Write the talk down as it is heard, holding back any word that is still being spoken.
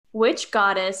Which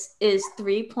goddess is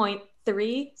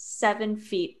 3.37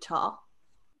 feet tall?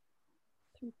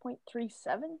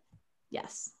 3.37?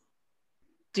 Yes.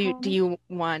 Do you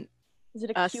want Is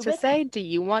it a us cubit? to say? Do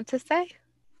you want to say?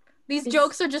 These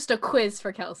jokes are just a quiz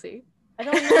for Kelsey. I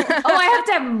don't know. Oh, I have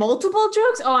to have multiple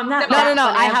jokes? Oh, I'm not No, that no,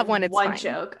 funny. I have one, it's one fine.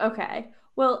 joke. Okay.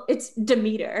 Well, it's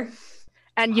Demeter.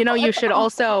 And you should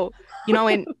also, in No.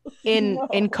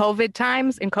 in COVID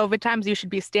times, you should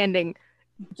be standing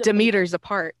Demeters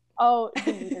apart. Oh,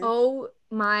 Demeter. Oh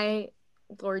my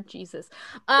Lord Jesus.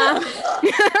 Oh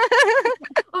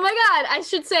my God, I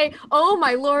should say, oh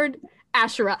my Lord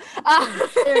Asherah.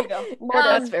 There you go. Lord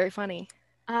That's very funny.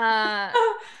 I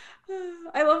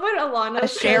love when Alana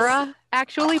Asherah,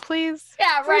 actually, please.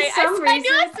 Yeah, For right. some I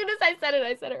knew reason- as soon as I said it,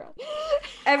 I said it wrong.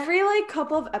 every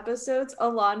couple of episodes,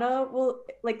 Alana will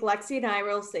Lexi and I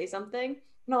will say something,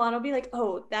 and Alana will be like,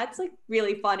 "Oh, that's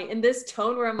really funny." In this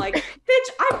tone where I'm like, "Bitch,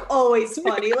 I'm always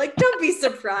funny. Don't be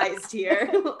surprised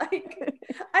here.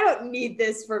 I don't need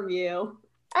this from you."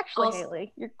 Actually, Also-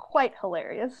 Haley, you're quite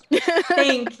hilarious.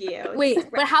 Thank you. Wait, It's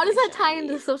but how does that tie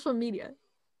recognition. into social media?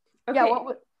 Okay.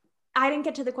 Yeah, I didn't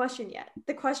get to the question yet.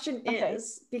 The question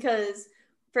is because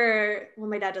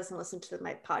my dad doesn't listen to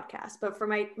my podcast, but for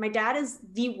my dad is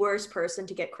the worst person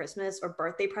to get Christmas or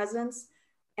birthday presents,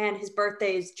 and his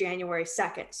birthday is January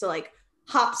 2nd. So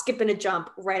hop, skip, and a jump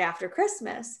right after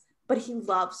Christmas. But he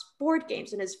loves board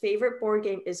games, and his favorite board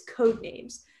game is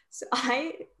Codenames. So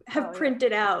I have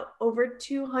printed out over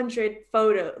 200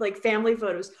 family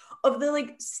photos of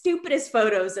the stupidest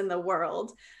photos in the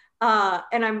world.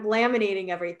 And I'm laminating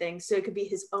everything so it could be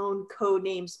his own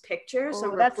Codenames picture.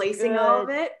 So I'm replacing all of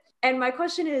it. And my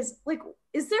question is,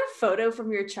 is there a photo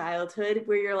from your childhood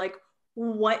where you're like,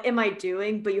 what am I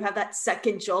doing? But you have that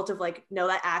second jolt of no,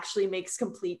 that actually makes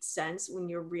complete sense when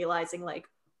you're realizing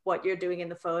what you're doing in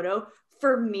the photo.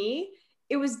 For me,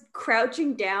 it was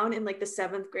crouching down in the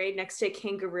 7th grade next to a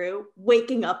kangaroo,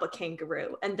 waking up a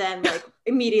kangaroo, and then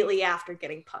immediately after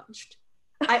getting punched.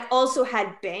 I also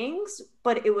had bangs,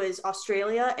 but it was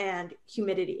Australia and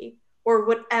humidity or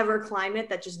whatever climate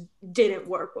that just didn't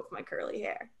work with my curly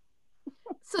hair.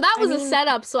 So that was a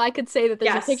setup so I could say that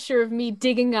there's a picture of me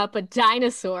digging up a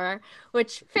dinosaur,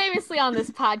 which famously on this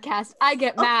podcast, I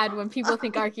get mad when people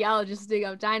think archaeologists dig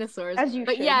up dinosaurs. As you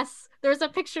but should. Yes, there's a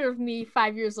picture of me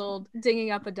 5 years old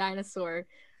digging up a dinosaur,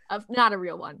 of not a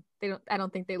real one. I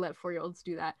don't think they let 4-year-olds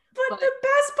do that. But the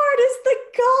best part is the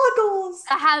goggles.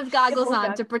 I have goggles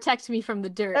on to protect me from the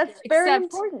dirt. That's very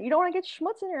important. You don't want to get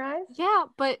schmutz in your eyes. Yeah,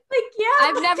 but but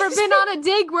I've never been on a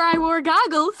dig where I wore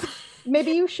goggles.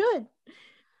 Maybe you should.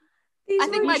 I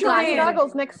think my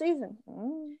goggles next season.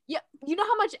 Yeah, you know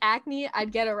how much acne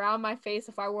I'd get around my face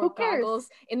if I wore goggles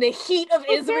in the heat of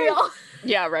Israel?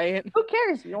 Yeah, right. Who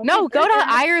cares? No, go to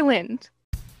Ireland.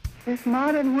 This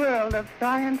modern world of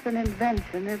science and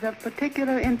invention is of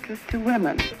particular interest to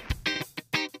women.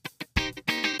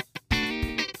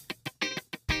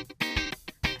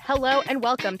 Hello and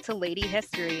welcome to Lady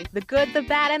History, the good, the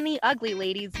bad, and the ugly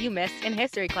ladies you missed in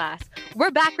history class.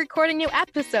 We're back recording new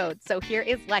episodes, so here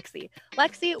is Lexi.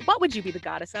 Lexi, what would you be the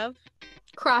goddess of?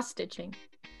 Cross-stitching.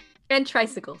 And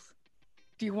tricycles.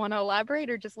 Do you want to elaborate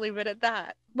or just leave it at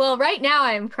that? Well, right now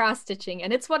I'm cross-stitching,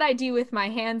 and it's what I do with my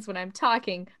hands when I'm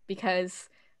talking, because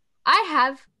I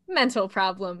have mental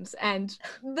problems, and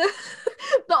the only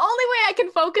way I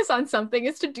can focus on something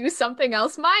is to do something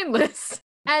else mindless.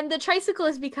 And the tricycle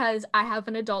is because I have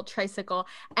an adult tricycle,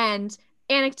 and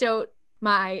anecdote,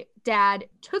 my dad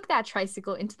took that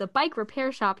tricycle into the bike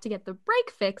repair shop to get the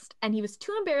brake fixed, and he was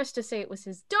too embarrassed to say it was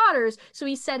his daughter's, so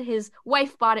he said his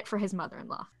wife bought it for his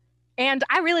mother-in-law. And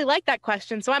I really like that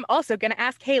question, so I'm also going to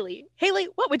ask Haley. Haley,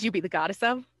 what would you be the goddess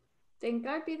of? I think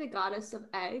I'd be the goddess of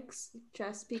eggs,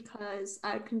 just because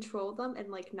I'd control them and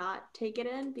not take it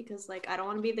in, because I don't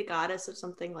want to be the goddess of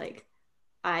something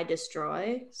I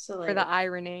destroy. So for the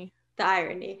irony. The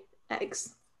irony.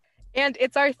 Eggs. And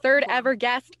it's our third ever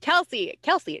guest, Kelsey.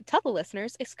 Kelsey, tell the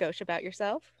listeners a skosh about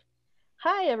yourself.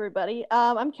 Hi, everybody.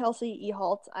 I'm Kelsey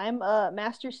Ehalt. I'm a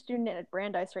master's student at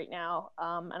Brandeis right now,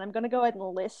 and I'm going to go ahead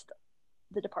and list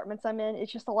the departments I'm in.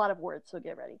 It's just a lot of words, so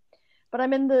get ready. But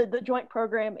I'm in the joint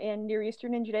program in Near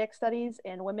Eastern and Judaic Studies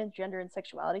and Women's Gender and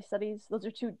Sexuality Studies. Those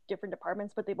are two different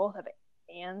departments, but they both have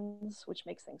ands, which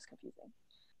makes things confusing.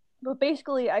 But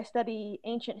basically, I study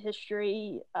ancient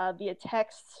history via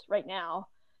texts right now.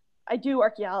 I do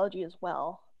archaeology as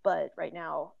well, but right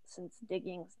now, since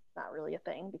digging's not really a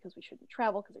thing because we shouldn't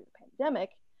travel because of the pandemic,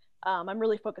 I'm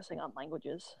really focusing on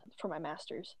languages for my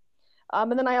master's.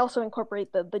 And then I also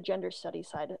incorporate the gender study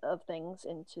side of things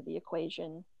into the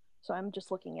equation. So I'm just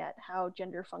looking at how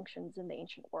gender functions in the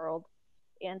ancient world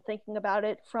and thinking about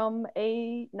it from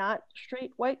a not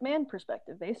straight white man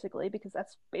perspective, basically, because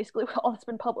that's basically all that's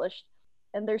been published.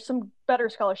 And there's some better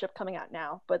scholarship coming out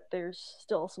now, but there's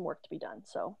still some work to be done.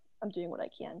 So I'm doing what I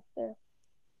can there.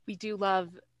 We do love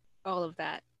all of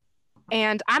that.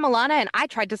 And I'm Alana, and I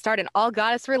tried to start an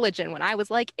all-goddess religion when I was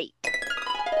like 8.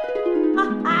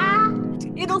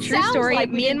 True story.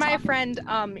 Like me and my friend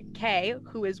Kay,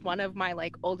 who is one of my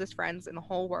like oldest friends in the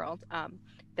whole world,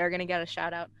 they're gonna get a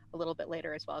shout out a little bit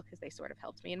later as well because they sort of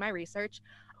helped me in my research.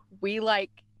 We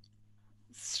like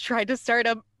tried to start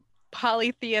a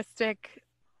polytheistic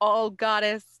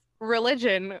all-goddess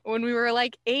religion when we were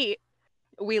like 8.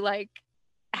 We like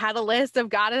had a list of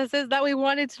goddesses that we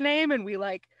wanted to name, and we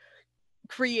like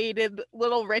created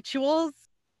little rituals.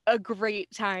 A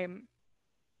great time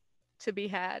to be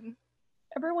had.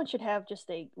 Everyone should have just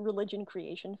a religion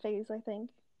creation phase, I think.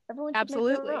 Everyone should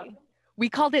Absolutely. make their own. We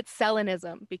called it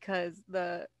Selenism because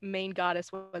the main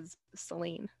goddess was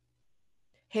Selene.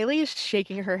 Haley is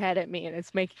shaking her head at me, and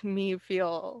it's making me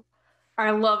feel...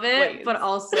 I love it, ways. but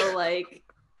also like...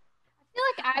 I feel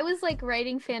like I was like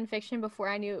writing fan fiction before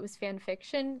I knew it was fan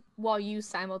fiction, while you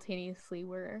simultaneously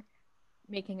were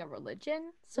making a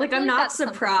religion. So like, I'm not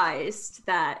surprised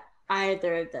that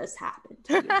either of this happened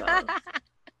to you both.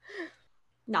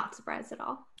 Not surprised at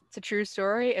all. It's a true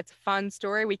story. It's a fun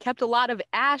story. We kept a lot of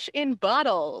ash in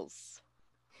bottles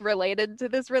related to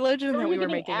this religion that we were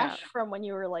making ash up. From when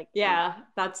you were like... Yeah,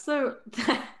 that's the...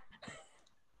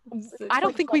 I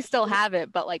don't think we still have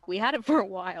it, but like we had it for a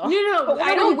while. No,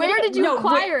 I don't. Where did you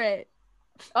acquire it?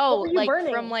 Oh, were you like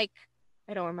burning? from like...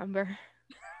 I don't remember.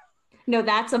 No,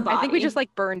 that's a body. I think we just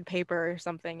like burned paper or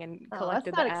something and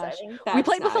collected the that's not ash. exciting. We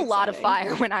played with a lot of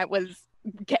fire when I was...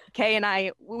 Kay and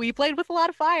I, we played with a lot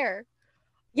of fire.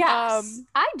 Yes.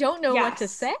 I don't know what to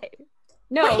Yes. say.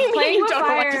 No, What do you mean playing you with don't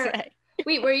know what to fire. say?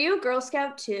 Wait, were you a Girl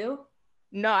Scout too?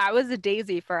 No, I was a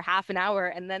daisy for half an hour,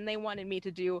 and then they wanted me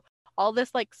to do all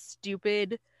this like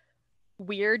stupid,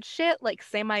 weird shit, like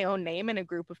say my own name in a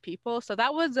group of people. So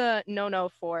that was a no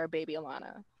for baby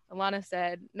Alana. Alana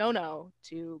said no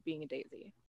to being a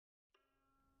daisy.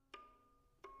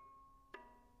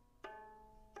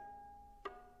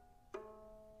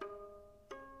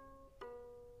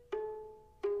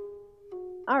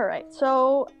 All right,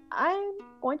 so I'm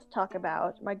going to talk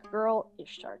about my girl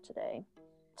Ishtar today.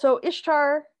 So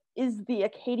Ishtar is the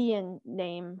Akkadian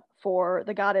name for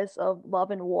the goddess of love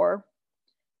and war,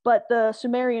 but the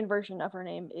Sumerian version of her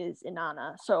name is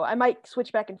Inanna. So I might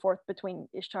switch back and forth between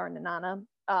Ishtar and Inanna,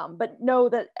 but know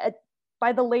that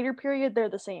by the later period, they're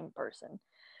the same person.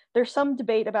 There's some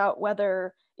debate about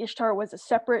whether Ishtar was a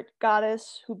separate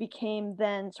goddess who became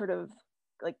then sort of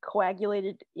like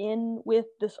coagulated in with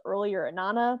this earlier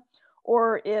Inanna,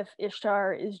 or if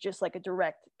Ishtar is just like a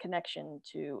direct connection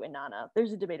to Inanna.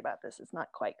 There's a debate about this. It's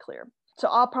not quite clear. So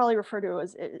I'll probably refer to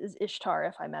it as Ishtar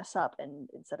if I mess up and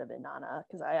instead of Inanna,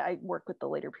 because I work with the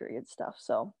later period stuff,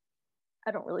 so I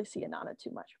don't really see Inanna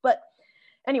too much. But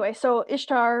anyway, so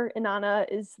Ishtar, Inanna,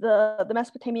 is the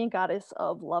Mesopotamian goddess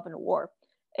of love and war.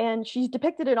 And she's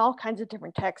depicted in all kinds of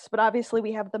different texts, but obviously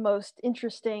we have the most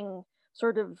interesting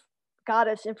sort of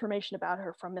goddess information about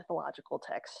her from mythological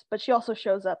texts. But she also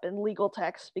shows up in legal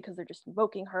texts because they're just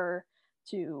invoking her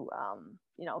to,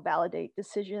 validate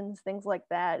decisions, things like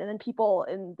that. And then people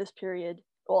in this period,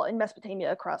 well, in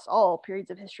Mesopotamia across all periods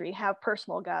of history, have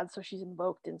personal gods. So she's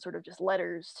invoked in sort of just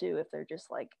letters too, if they're just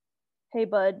like, hey,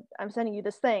 bud, I'm sending you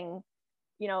this thing,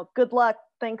 good luck,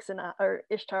 thanks, or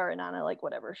Ishtar, Inanna, like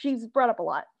whatever. She's brought up a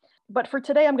lot. But for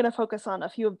today, I'm going to focus on a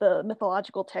few of the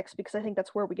mythological texts because I think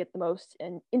that's where we get the most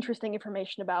and interesting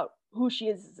information about who she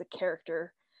is as a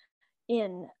character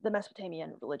in the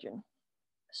Mesopotamian religion.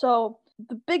 So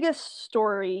the biggest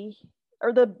story,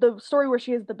 or the story where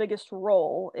she has the biggest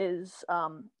role is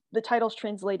the title's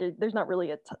translated. There's not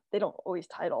really they don't always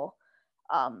title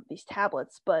these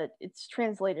tablets, but it's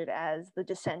translated as the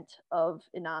descent of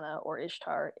Inanna or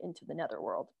Ishtar into the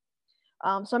netherworld.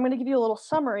 So I'm going to give you a little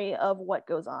summary of what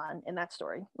goes on in that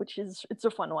story, it's a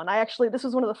fun one. This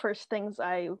was one of the first things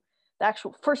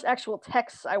first actual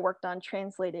texts I worked on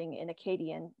translating in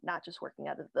Akkadian, not just working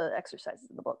out of the exercises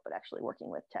in the book, but actually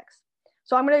working with text.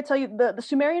 So I'm going to tell you, the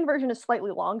Sumerian version is slightly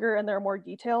longer and there are more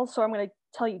details. So I'm going to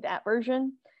tell you that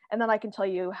version, and then I can tell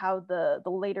you how the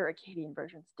later Akkadian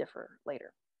versions differ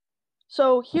later.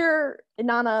 So here,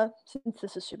 Inanna, since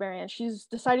this is Sumerian, she's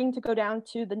deciding to go down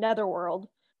to the netherworld.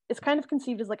 It's kind of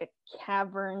conceived as like a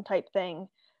cavern type thing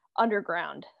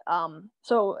underground.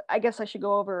 So I guess I should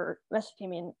go over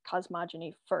Mesopotamian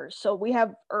cosmogony first. So we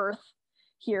have Earth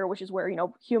here, which is where,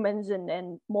 humans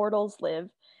and mortals live.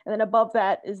 And then above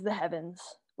that is the heavens,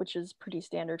 which is pretty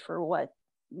standard for what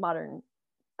modern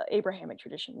Abrahamic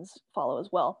traditions follow as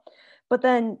well. But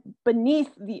then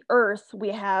beneath the earth, we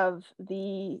have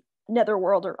the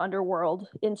netherworld or underworld.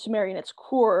 In Sumerian, it's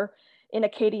Kur. In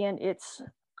Akkadian, it's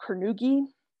Kernugi.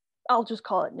 I'll just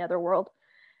call it netherworld.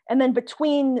 And then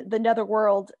between the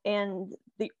netherworld and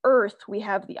the earth, we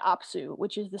have the Apsu,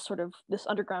 which is this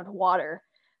underground water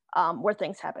where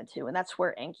things happen to, and that's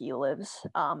where Enki lives.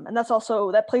 And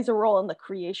that plays a role in the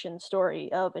creation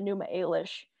story of Enuma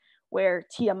Elish, where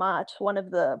Tiamat, one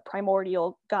of the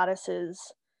primordial goddesses,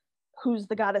 who's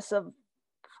the goddess of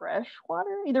fresh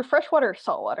water, either freshwater or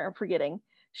saltwater, I'm forgetting,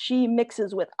 she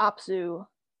mixes with Apsu,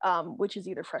 which is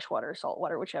either freshwater or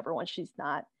saltwater, whichever one she's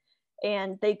not,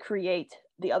 and they create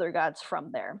the other gods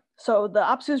from there. So the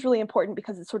Apsu is really important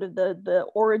because it's sort of the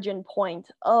origin point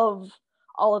of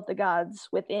all of the gods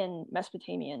within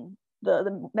Mesopotamian,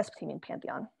 the Mesopotamian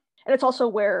pantheon. And it's also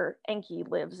where Enki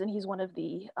lives, and he's one of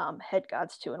the head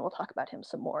gods too, and we'll talk about him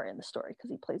some more in the story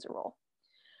because he plays a role.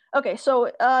 Okay, so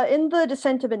in the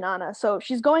Descent of Inanna, so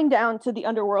she's going down to the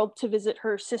underworld to visit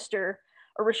her sister,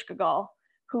 Ereshkigal,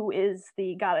 who is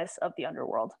the goddess of the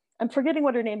underworld. I'm forgetting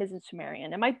what her name is in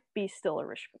Sumerian. It might be still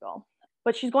Ereshkigal.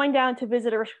 But she's going down to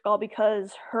visit Ereshkigal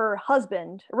because her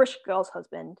husband, Ereshkigal's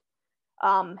husband,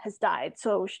 has died.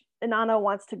 So Inanna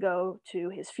wants to go to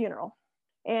his funeral.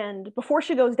 And before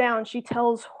she goes down, she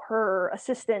tells her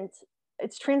assistant,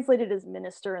 it's translated as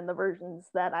minister in the versions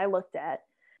that I looked at,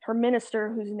 her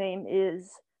minister, whose name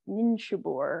is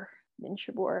Ninshubur.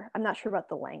 I'm not sure about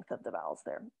the length of the vowels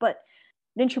there, but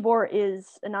Ninshubur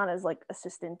is Inanna's like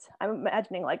assistant. I'm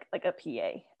imagining like a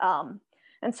PA.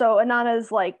 And so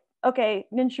Inanna's like, okay,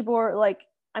 Ninshubur, like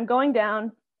I'm going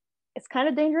down. It's kind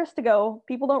of dangerous to go.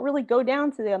 People don't really go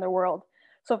down to the underworld.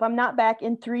 So if I'm not back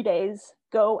in 3 days,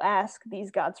 go ask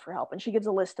these gods for help. And she gives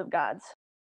a list of gods.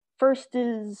 First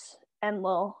is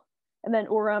Enlil, and then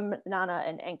Urim, Nana,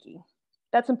 and Enki.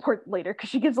 That's important later because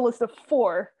she gives a list of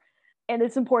 4. And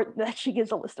it's important that she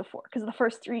gives a list of 4 because the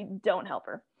first 3 don't help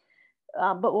her.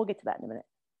 But we'll get to that in a minute.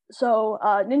 So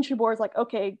Ninshubur is like,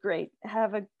 okay, great.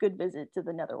 Have a good visit to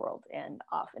the netherworld. And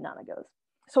off Inanna goes.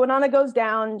 So Inanna goes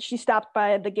down. She's stopped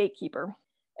by the gatekeeper.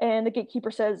 And the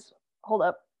gatekeeper says, hold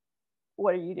up.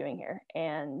 What are you doing here?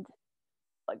 And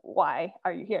like, why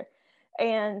are you here?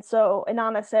 And so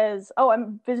Inanna says, oh,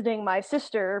 I'm visiting my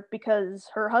sister because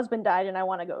her husband died and I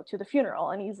want to go to the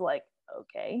funeral. And he's like,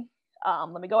 okay,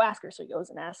 let me go ask her. So he goes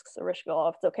and asks Ereshkigal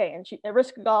if it's okay. And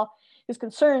Ereshkigal is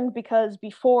concerned because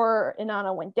before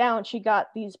Inanna went down, she got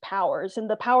these powers, and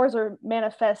the powers are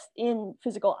manifest in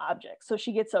physical objects. So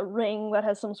she gets a ring that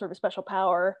has some sort of special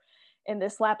power, and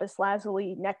this lapis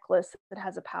lazuli necklace that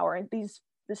has a power, and there's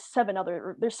 7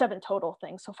 total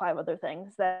things, so 5 other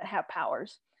things that have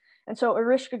powers. And so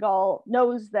Ereshkigal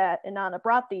knows that Inanna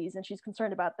brought these, and she's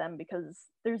concerned about them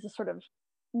because there's this sort of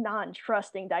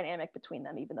non-trusting dynamic between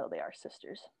them, even though they are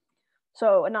sisters.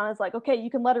 So Inanna's like, okay, you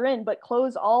can let her in, but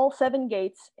close all 7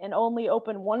 gates and only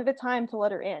open 1 at a time to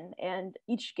let her in, and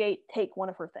each gate take 1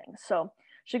 of her things. So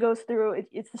she goes through,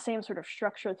 it's the same sort of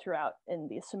structure throughout in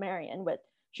the Sumerian, but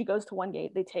she goes to 1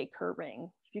 gate, they take her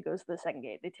ring. She goes to the 2nd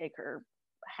gate, they take her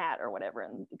hat or whatever,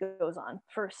 and it goes on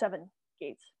for 7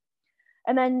 gates.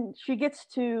 And then she gets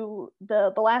to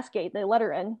the last gate, they let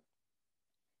her in,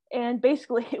 and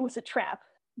basically it was a trap.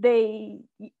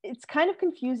 It's kind of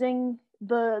confusing.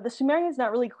 The Sumerian's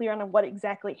not really clear on what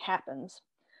exactly happens,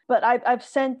 but I've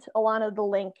sent Alana the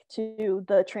link to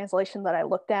the translation that I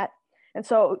looked at, and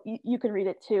so you can read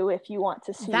it too if you want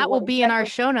to see. That will be in our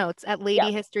show notes at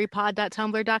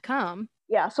ladyhistorypod.tumblr.com.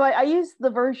 Yeah, so I used the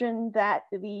version that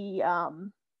the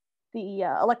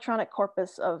Electronic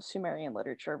Corpus of Sumerian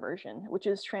Literature version, which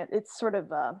is it's sort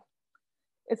of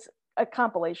it's a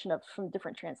compilation from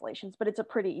different translations, but it's a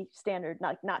pretty standard,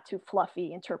 not too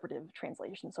fluffy interpretive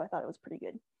translation, so I thought it was pretty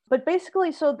good. But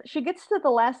basically, so she gets to the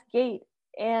last gate,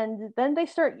 and then they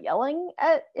start yelling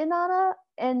at Inanna,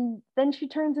 and then she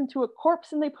turns into a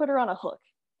corpse, and they put her on a hook.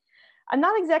 I'm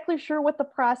not exactly sure what the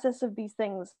process of these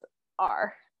things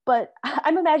are, but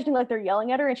I'm imagining like they're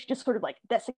yelling at her, and she just sort of like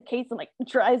desiccates and like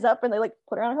dries up, and they like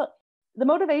put her on a hook. The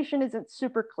motivation isn't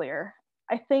super clear.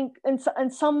 I think, and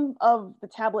some of the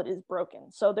tablet is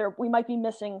broken, so we might be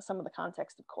missing some of the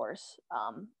context, of course.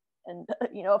 And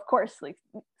of course, like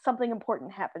something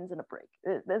important happens in a break.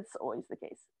 That's always the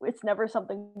case. It's never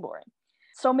something boring.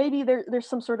 So maybe there's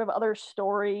some sort of other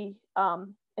story,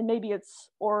 and maybe it's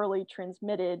orally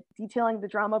transmitted, detailing the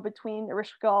drama between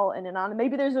Ereshkigal and Inanna.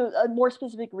 Maybe there's a more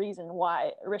specific reason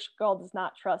why Ereshkigal does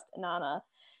not trust Inanna,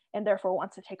 and therefore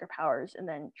wants to take her powers and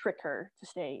then trick her to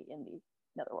stay in the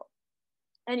netherworld.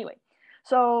 Anyway,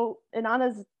 so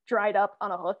Inanna's dried up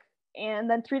on a hook, and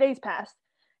then 3 days passed,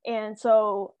 And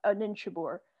so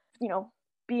Ninshubur,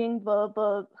 being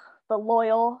the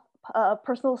loyal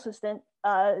personal assistant,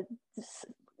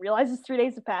 realizes 3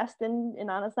 days have passed and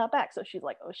Inanna's not back. So she's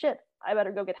like, oh shit, I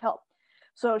better go get help.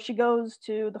 So she goes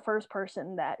to the first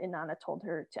person that Inanna told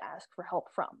her to ask for help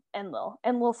from, Enlil.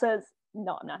 Enlil says,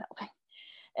 no, I'm not helping.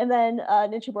 And then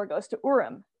Ninshubur goes to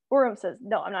Urim. Urim says,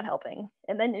 no, I'm not helping.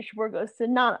 And then Ninshubur goes to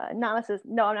Nana. And Nana says,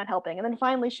 no, I'm not helping. And then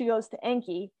finally she goes to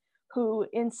Enki, who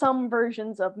in some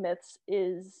versions of myths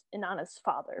is Inanna's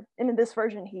father. And in this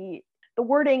version, the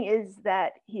wording is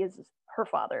that he is her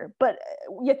father, but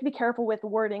you have to be careful with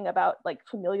wording about like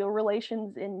familial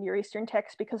relations in Near Eastern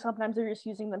texts, because sometimes they're just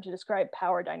using them to describe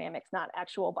power dynamics, not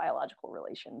actual biological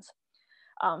relations.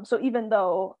 So even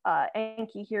though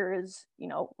Enki here is,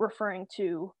 referring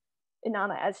to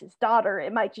Inanna as his daughter,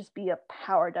 it might just be a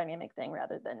power dynamic thing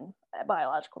rather than a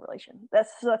biological relation.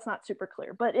 That's not super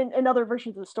clear. But in other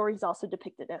versions of the story, he's also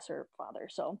depicted as her father.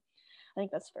 So I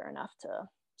think that's fair enough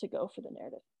to go for the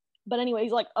narrative. But anyway,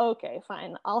 he's like, okay,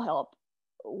 fine, I'll help.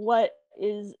 What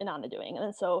is Inanna doing? And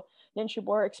then so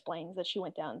Ninshubur explains that she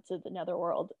went down to the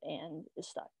netherworld and is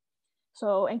stuck.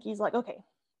 So Enki's like, okay,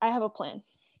 I have a plan.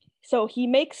 So he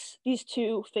makes these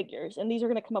two figures, and these are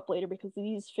going to come up later because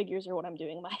these figures are what I'm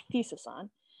doing my thesis on.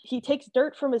 He takes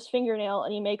dirt from his fingernail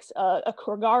and he makes a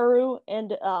Kurgaru,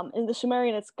 and in the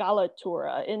Sumerian it's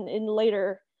Galatura. In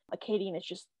later Akkadian it's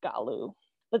just Galu.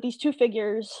 But these two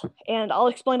figures, and I'll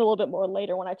explain a little bit more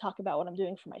later when I talk about what I'm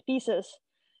doing for my thesis,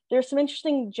 there's some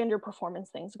interesting gender performance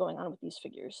things going on with these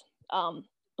figures.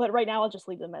 But right now I'll just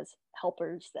leave them as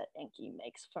helpers that Enki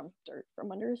makes from dirt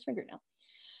from under his fingernail.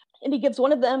 And he gives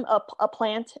one of them a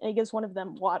plant, and he gives one of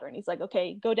them water. And he's like,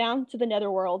 okay, go down to the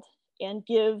netherworld and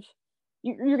you're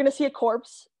going to see a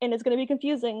corpse, and it's going to be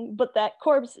confusing, but that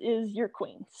corpse is your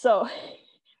queen. So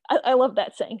I love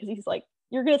that saying, because he's like,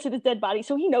 you're going to see this dead body.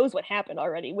 So he knows what happened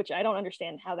already, which I don't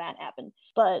understand how that happened.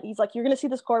 But he's like, you're going to see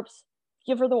this corpse,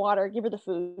 give her the water, give her the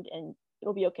food, and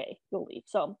it'll be okay. You'll leave.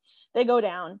 So they go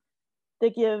down, they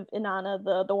give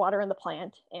Inanna the water and the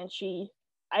plant, and she,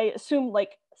 I assume,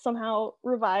 like somehow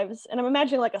revives. And I'm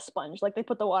imagining like a sponge, like they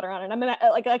put the water on her. And I'm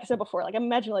like I said before, like I'm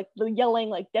imagining like the yelling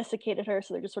like desiccated her.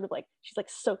 So they're just sort of like, she's like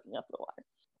soaking up the water.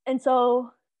 And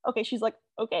so, okay, she's like,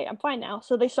 okay, I'm fine now.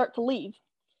 So they start to leave.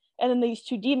 And then these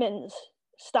two demons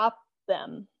stop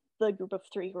them, the group of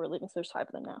three who are leaving, so there's 5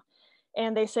 of them now.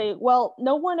 And they say, well,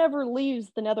 no one ever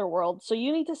leaves the netherworld, so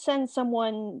you need to send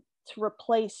someone to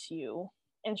replace you.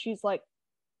 And she's like,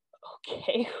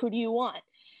 okay, who do you want?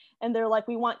 And they're like,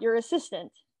 we want your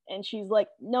assistant. And she's like,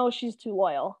 no, she's too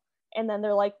loyal. And then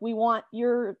they're like, we want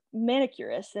your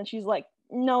manicurist. And she's like,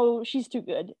 no, she's too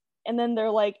good. And then they're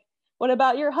like, what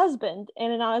about your husband?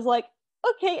 And Inanna's like,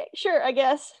 okay, sure, I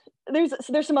guess. There's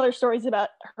some other stories about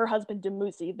her husband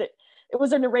Dumuzi, that it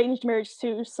was an arranged marriage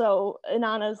too, so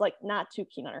Inanna's like not too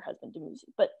keen on her husband Dumuzi.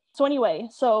 But so anyway,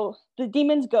 so the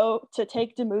demons go to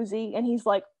take Dumuzi, and he's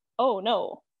like, oh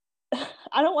no,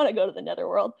 I don't want to go to the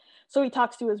netherworld. So he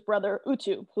talks to his brother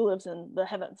Utu, who lives in the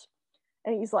heavens,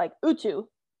 and he's like, Utu,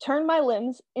 turn my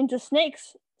limbs into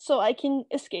snakes so I can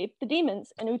escape the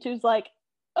demons. And Utu's like,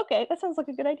 okay, that sounds like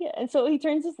a good idea. And so he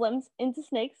turns his limbs into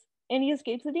snakes and he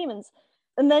escapes the demons.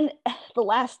 And then the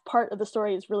last part of the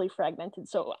story is really fragmented,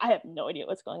 so I have no idea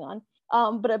what's going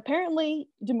on. But apparently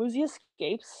Dumuzi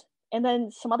escapes, and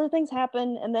then some other things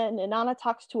happen, and then Inanna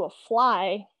talks to a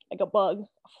fly, like a bug,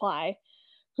 a fly,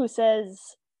 who says,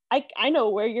 I know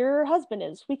where your husband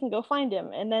is. We can go find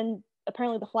him. And then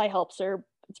apparently the fly helps her.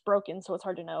 It's broken, so it's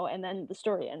hard to know. And then the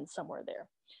story ends somewhere there.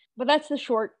 But that's the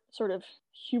short, sort of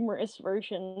humorous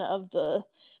version of the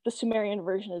Sumerian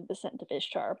version of the Descent of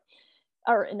Ishtar.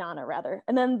 Or Inanna, rather.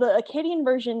 And then the Akkadian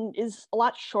version is a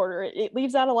lot shorter. It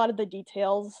leaves out a lot of the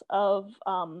details of,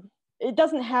 it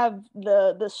doesn't have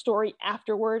the story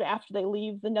afterward, after they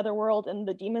leave the netherworld and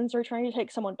the demons are trying to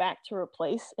take someone back to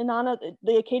replace Inanna.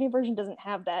 The Akkadian version doesn't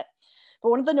have that. But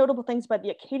one of the notable things about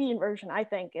the Akkadian version, I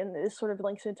think, and this sort of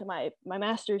links into my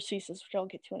master's thesis, which I'll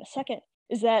get to in a second,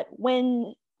 is that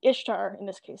when Ishtar, in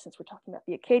this case, since we're talking about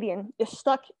the Akkadian, is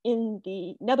stuck in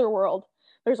the netherworld,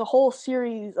 there's a whole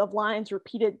series of lines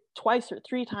repeated 2 or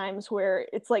 3 times where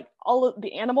it's like all of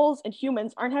the animals and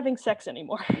humans aren't having sex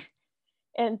anymore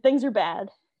and things are bad.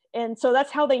 And so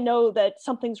that's how they know that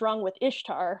something's wrong with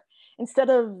Ishtar. Instead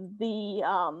of the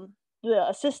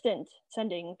assistant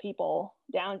sending people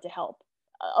down to help,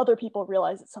 other people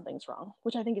realize that something's wrong,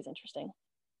 which I think is interesting.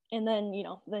 And then,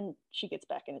 then she gets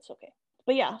back and it's okay.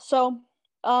 But yeah, so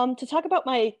to talk about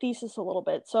my thesis a little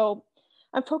bit. So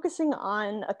I'm focusing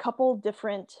on a couple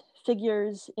different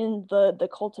figures in the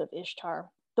cult of Ishtar.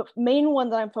 the main one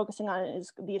that I'm focusing on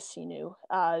is the Asinu.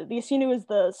 The Asinu is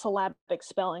the syllabic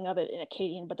spelling of it in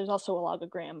Akkadian, but there's also a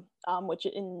logogram, which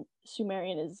in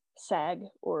Sumerian is Sag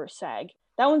or Sag.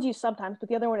 That one's used sometimes, but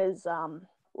the other one is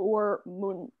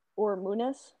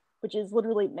Munis, which is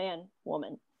literally man,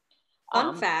 woman.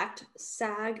 Fun fact,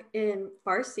 Sag in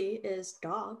Farsi is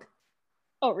dog.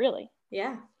 Oh, really?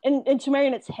 Yeah. In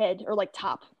Sumerian, it's head or like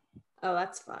top. Oh,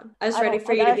 that's fun. I was ready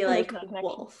for you to be like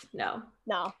wolf. No.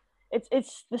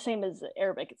 It's the same as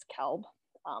Arabic. It's kalb,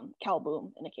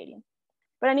 kalbum in Akkadian.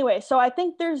 But anyway, so I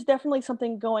think there's definitely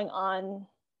something going on,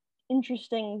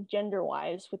 interesting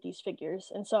gender-wise with these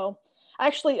figures. And so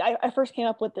actually, I first came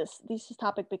up with this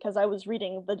topic because I was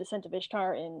reading The Descent of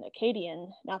Ishtar in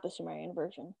Akkadian, not the Sumerian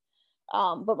version.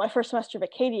 But my first semester of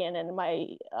Akkadian, and my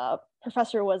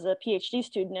professor was a PhD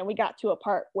student, and we got to the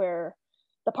part where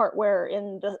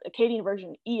in the Akkadian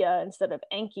version, Ea instead of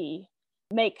Enki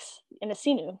makes an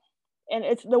Asinu. And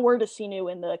it's the word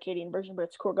Asinu in the Akkadian version, but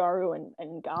it's Kurgaru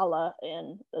and Gala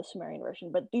in the Sumerian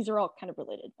version. But these are all kind of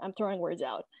related. I'm throwing words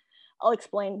out. I'll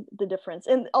explain the difference.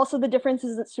 And also the difference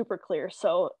isn't super clear.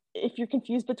 So if you're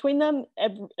confused between them,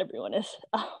 everyone is.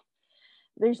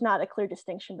 There's not a clear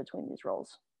distinction between these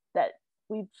roles that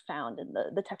we've found in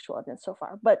the textual evidence so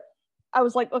far. But I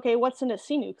was like, okay, what's an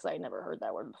Asinu? Because I never heard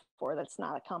that word before. That's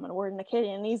not a common word in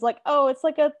Akkadian. And he's like, oh, it's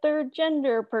like a third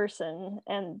gender person.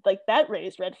 And like that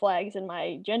raised red flags in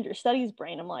my gender studies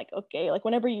brain. I'm like, okay, like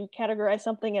whenever you categorize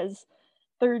something as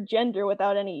third gender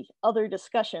without any other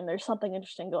discussion, there's something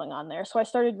interesting going on there. So I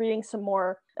started reading some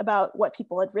more about what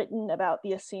people had written about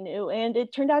the Asinu, and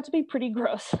it turned out to be pretty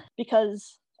gross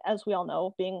because, as we all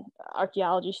know, being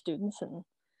archaeology students and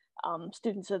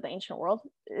students of the ancient world,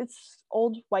 it's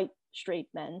old white straight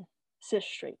men, cis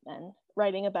straight men,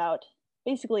 writing about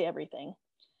basically everything.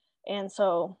 And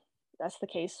so that's the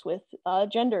case with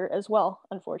gender as well,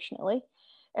 unfortunately.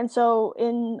 And so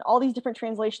in all these different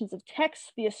translations of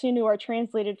text, the Asinu are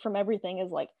translated from everything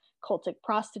as like cultic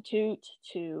prostitute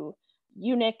to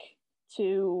eunuch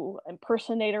to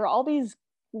impersonator, all these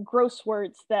gross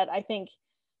words that I think,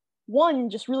 one,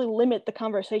 just really limit the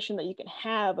conversation that you can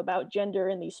have about gender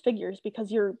in these figures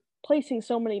because you're placing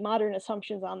so many modern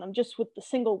assumptions on them just with the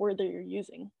single word that you're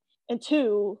using. And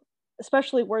two,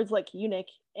 especially words like eunuch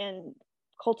and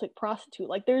cultic prostitute,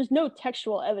 like there's no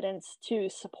textual evidence to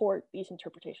support these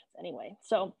interpretations anyway.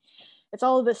 So it's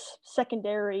all of this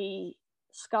secondary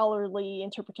scholarly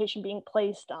interpretation being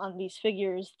placed on these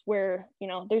figures where, you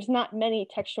know, there's not many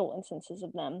textual instances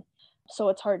of them. So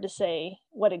it's hard to say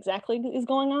what exactly is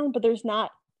going on, but there's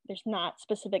not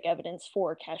specific evidence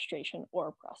for castration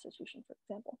or prostitution, for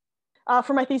example.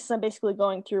 For my thesis, I'm basically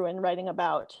going through and writing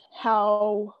about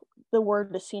how the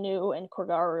word Asinu and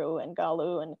Kurgaru and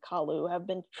Galu and Kalu have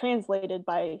been translated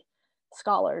by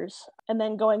scholars, and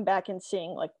then going back and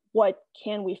seeing like what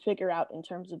can we figure out in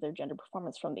terms of their gender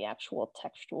performance from the actual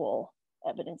textual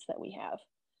evidence that we have,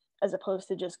 as opposed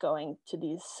to just going to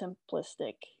these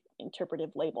simplistic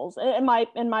interpretive labels. And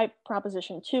my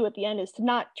proposition too at the end is to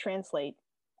not translate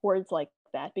words like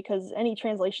that, because any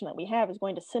translation that we have is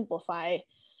going to simplify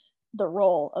the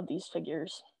role of these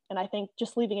figures. And I think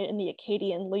just leaving it in the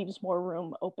Akkadian leaves more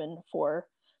room open for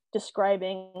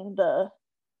describing the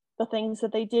things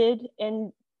that they did,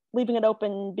 and leaving it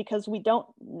open because we don't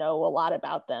know a lot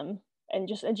about them, and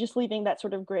just leaving that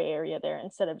sort of gray area there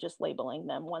instead of just labeling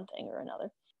them one thing or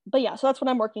another. But yeah, so that's what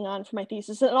I'm working on for my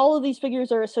thesis. And all of these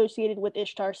figures are associated with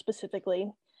Ishtar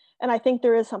specifically. And I think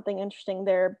there is something interesting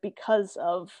there because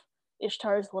of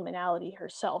Ishtar's liminality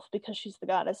herself, because she's the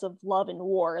goddess of love and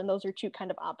war, and those are two kind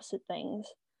of opposite things.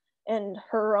 And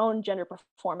her own gender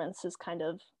performance is kind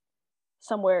of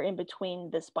somewhere in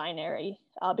between this binary,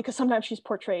 because sometimes she's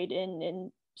portrayed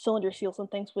in cylinder seals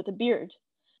and things with a beard,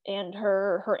 and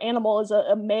her animal is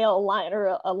a male lion,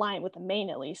 or a lion with a mane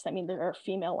at least. I mean, there are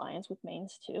female lions with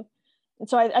manes too. And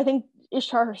so I think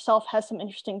Ishtar herself has some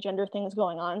interesting gender things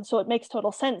going on. So it makes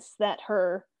total sense that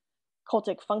her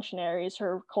cultic functionaries,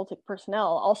 her cultic personnel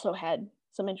also had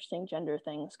some interesting gender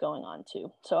things going on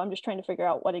too. So I'm just trying to figure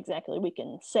out what exactly we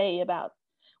can say about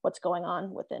what's going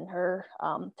on within her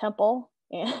temple.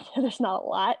 And there's not a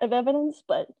lot of evidence,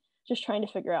 but just trying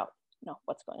to figure out,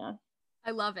 what's going on.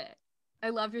 I love it. I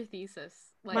love your thesis.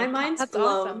 Like, my mind's that's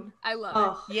blown. Awesome. I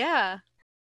love it. Yeah.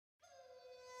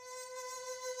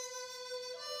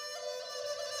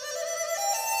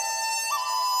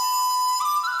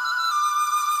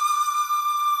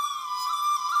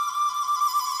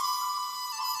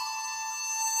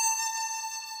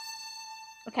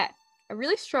 Okay. I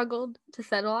really struggled to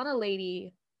settle on a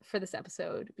lady for this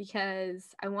episode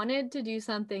because I wanted to do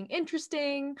something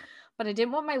interesting, but I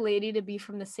didn't want my lady to be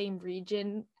from the same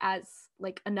region as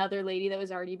like another lady that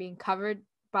was already being covered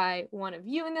by one of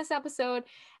you in this episode.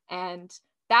 And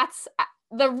that's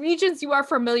the regions you are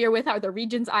familiar with are the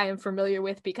regions I am familiar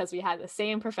with because we had the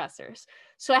same professors.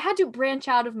 So I had to branch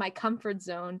out of my comfort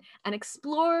zone and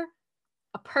explore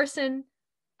a person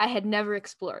I had never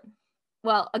explored.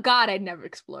 Well, a god I'd never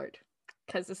explored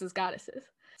because this is goddesses.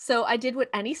 So I did what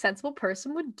any sensible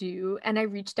person would do, and I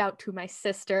reached out to my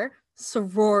sister,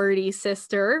 sorority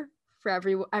sister, for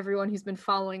everyone who's been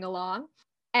following along.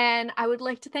 And I would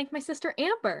like to thank my sister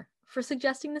Amber for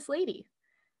suggesting this lady.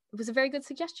 It was a very good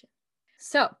suggestion.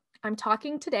 So I'm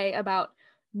talking today about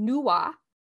Nuwa.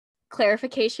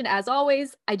 Clarification, as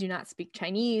always, I do not speak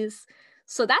Chinese.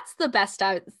 So that's the best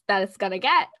that it's gonna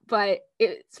get, but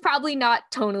it's probably not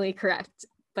tonally correct,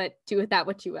 but do with that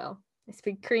what you will. I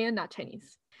speak Korean, not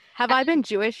Chinese. Have I been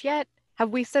Jewish yet? Have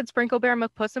we said Sprinkle Bear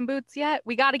McPuss in Boots yet?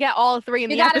 We got to get all three in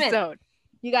the episode.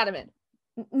 You got him in.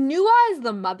 Nuwa is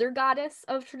the mother goddess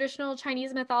of traditional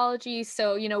Chinese mythology.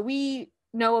 So, we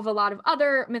know of a lot of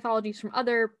other mythologies from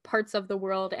other parts of the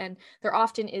world, and there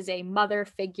often is a mother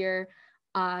figure,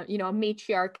 a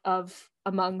matriarch of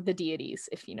among the deities,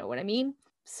 if you know what I mean.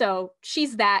 So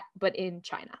she's that, but in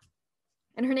China.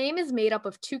 And her name is made up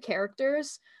of two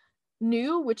characters,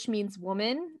 Nu, which means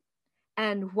woman,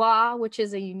 and Hua, which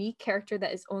is a unique character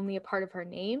that is only a part of her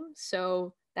name.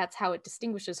 So that's how it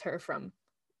distinguishes her from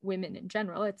women in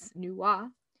general. It's Nuwa.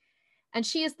 And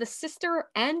she is the sister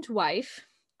and wife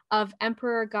of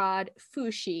Emperor God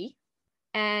Fuxi.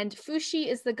 And Fuxi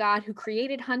is the god who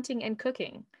created hunting and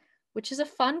cooking, which is a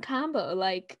fun combo,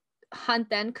 like hunt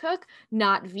then cook,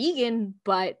 not vegan,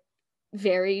 but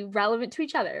very relevant to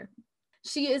each other.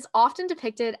 She is often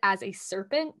depicted as a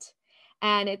serpent,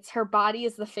 and her body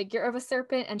is the figure of a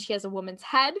serpent, and she has a woman's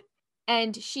head,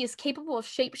 and she is capable of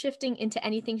shape-shifting into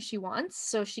anything she wants,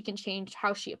 so she can change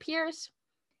how she appears.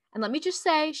 And let me just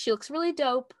say, she looks really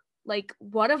dope. Like,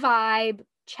 what a vibe.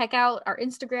 Check out our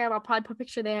Instagram. I'll probably put a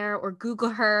picture there, or Google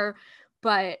her,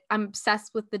 but I'm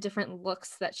obsessed with the different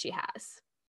looks that she has.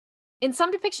 In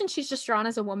some depictions, she's just drawn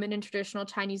as a woman in traditional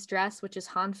Chinese dress, which is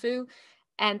hanfu,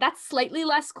 and that's slightly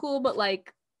less cool, but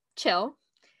like, chill.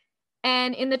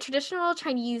 And in the traditional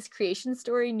Chinese creation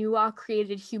story, Nuwa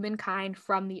created humankind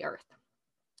from the earth.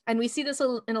 And we see this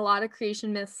in a lot of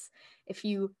creation myths. If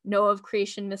you know of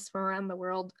creation myths from around the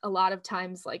world, a lot of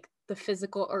times like the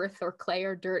physical earth or clay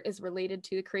or dirt is related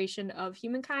to the creation of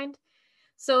humankind.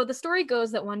 So the story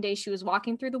goes that one day she was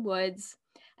walking through the woods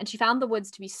and she found the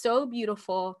woods to be so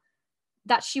beautiful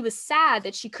that she was sad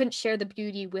that she couldn't share the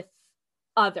beauty with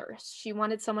others. She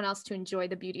wanted someone else to enjoy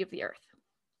the beauty of the earth.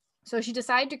 So she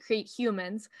decided to create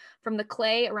humans from the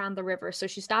clay around the river. So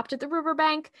she stopped at the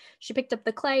riverbank, she picked up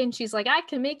the clay, and she's like, I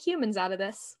can make humans out of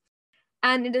this.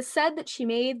 And it is said that she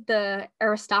made the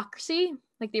aristocracy,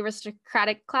 like the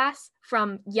aristocratic class,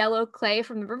 from yellow clay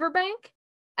from the riverbank,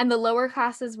 and the lower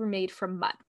classes were made from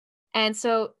mud. And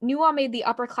so Nuwa made the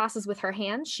upper classes with her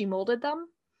hands. She molded them,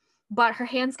 but her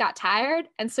hands got tired,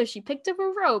 and so she picked up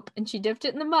a rope and she dipped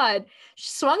it in the mud. She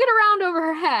swung it around over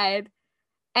her head,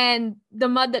 and the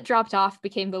mud that dropped off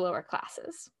became the lower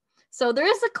classes. So there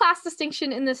is a class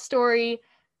distinction in this story.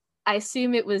 I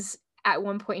assume it was at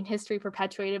one point in history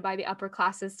perpetuated by the upper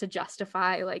classes to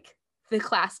justify like the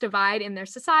class divide in their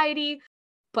society,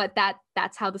 but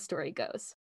that's how the story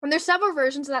goes. And there's several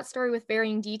versions of that story with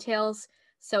varying details.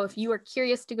 So if you are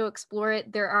curious to go explore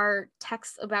it, there are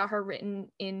texts about her written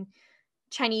in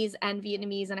Chinese and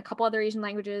Vietnamese and a couple other Asian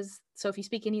languages. So if you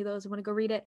speak any of those and want to go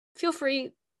read it, feel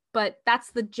free. But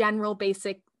that's the general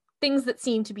basic things that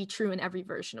seem to be true in every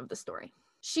version of the story.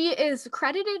 She is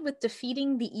credited with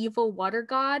defeating the evil water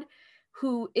god,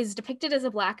 who is depicted as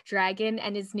a black dragon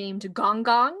and is named Gong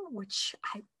Gong, which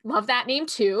I love that name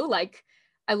too. Like,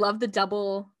 I love the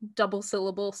double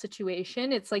syllable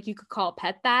situation. It's like you could call a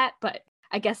pet that, but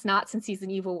I guess not, since he's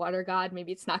an evil water god.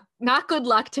 Maybe it's not good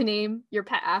luck to name your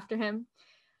pet after him.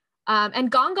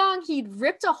 And Gong Gong, he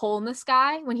ripped a hole in the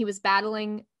sky when he was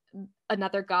battling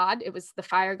another god. It was the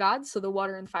fire god. So the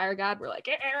water and fire god were like,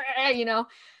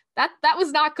 that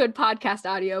was not good podcast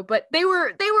audio, but they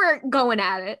were going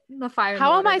at it. The fire.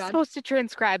 How am I supposed to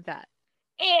transcribe that?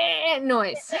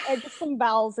 Noise. Just some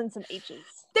vowels and some H's.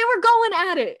 They were going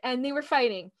at it and they were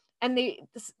fighting. And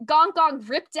Gong Gong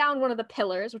ripped down one of the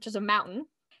pillars, which is a mountain.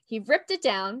 He ripped it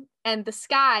down and the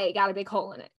sky got a big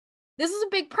hole in it. This is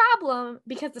a big problem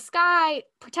because the sky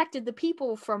protected the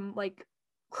people from like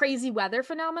crazy weather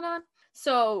phenomenon.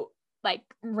 So like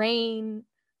rain,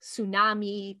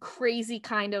 tsunami, crazy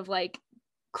kind of like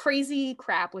crazy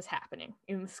crap was happening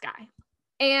in the sky.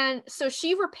 And so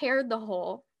she repaired the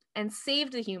hole and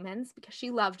saved the humans because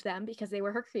she loved them, because they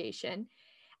were her creation.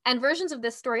 And versions of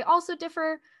this story also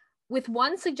differ, with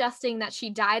one suggesting that she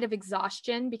died of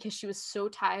exhaustion because she was so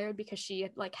tired because she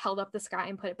had like held up the sky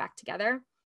and put it back together.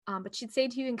 But she'd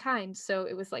saved humankind, so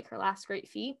it was like her last great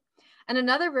feat. And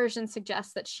another version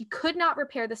suggests that she could not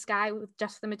repair the sky with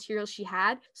just the materials she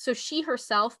had, so she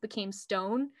herself became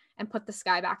stone and put the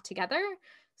sky back together.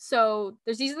 So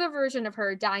there's either the version of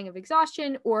her dying of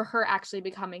exhaustion or her actually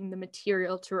becoming the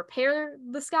material to repair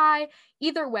the sky.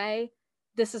 Either way,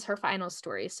 this is her final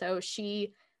story. So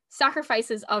she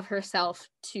sacrifices of herself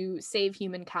to save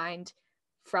humankind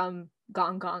from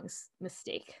Gong Gong's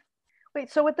mistake. Wait,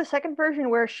 so with the second version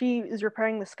where she is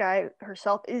repairing the sky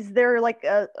herself, is there like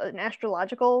an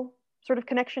astrological sort of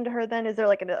connection to her then? Is there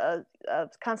like a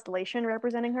constellation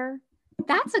representing her?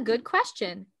 That's a good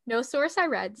question. No source I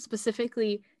read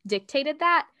specifically dictated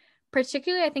that,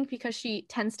 particularly I think because she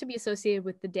tends to be associated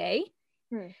with the day.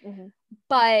 Mm-hmm.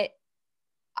 But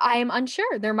I'm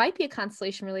unsure. There might be a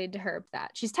constellation related to her,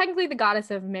 that she's technically the goddess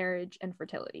of marriage and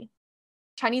fertility.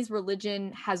 Chinese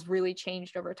religion has really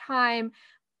changed over time.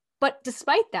 But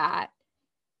despite that,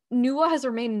 Nuwa has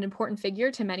remained an important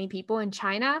figure to many people in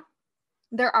China.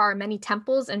 There are many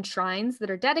temples and shrines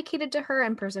that are dedicated to her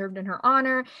and preserved in her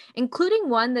honor, including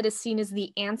one that is seen as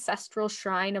the ancestral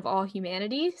shrine of all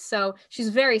humanity. So she's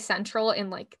very central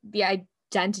in like the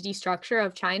identity structure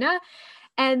of China.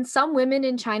 And some women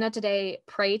in China today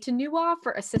pray to Nuwa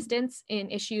for assistance in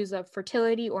issues of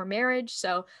fertility or marriage.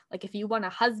 So like if you want a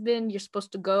husband, you're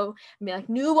supposed to go and be like,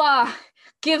 Nuwa,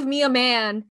 give me a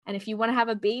man. And if you want to have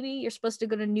a baby, you're supposed to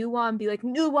go to Nuwa and be like,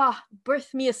 Nuwa,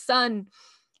 birth me a son,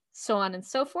 so on and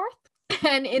so forth.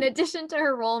 And in addition to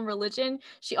her role in religion,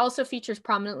 she also features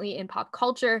prominently in pop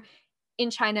culture in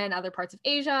China and other parts of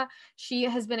Asia. She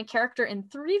has been a character in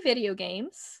 3 video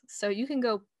games. So you can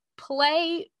go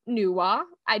play Nuwa.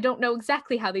 I don't know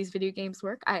exactly how these video games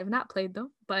work. I have not played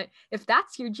them, but if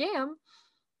that's your jam,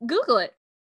 Google it.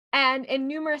 And in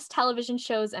numerous television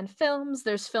shows and films,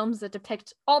 there's films that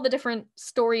depict all the different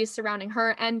stories surrounding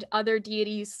her and other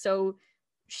deities, so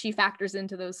she factors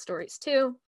into those stories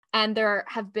too. And there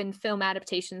have been film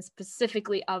adaptations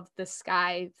specifically of the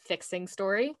sky fixing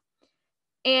story.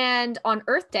 And on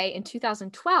Earth Day in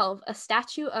 2012, a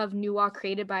statue of Nuwa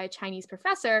created by a Chinese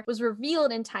professor was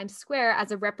revealed in Times Square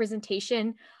as a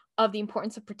representation of the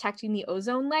importance of protecting the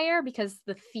ozone layer, because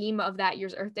the theme of that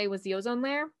year's Earth Day was the ozone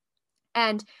layer.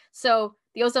 And so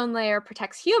the ozone layer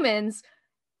protects humans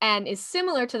and is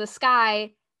similar to the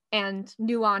sky and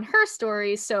Nuwa and her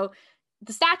stories. So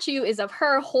the statue is of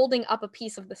her holding up a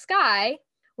piece of the sky,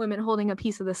 women holding a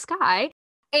piece of the sky.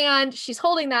 And she's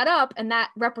holding that up, and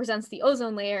that represents the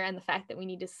ozone layer and the fact that we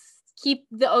need to keep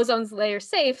the ozone layer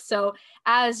safe. So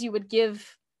as you would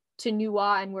give to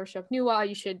Nuwa and worship Nuwa,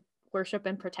 you should worship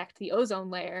and protect the ozone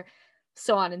layer,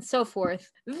 so on and so forth.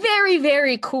 Very,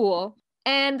 very cool.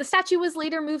 And the statue was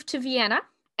later moved to Vienna.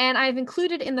 And I've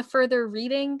included in the further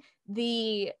reading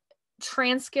the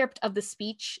transcript of the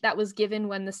speech that was given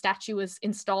when the statue was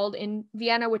installed in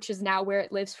Vienna, which is now where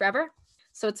it lives forever.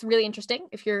 So it's really interesting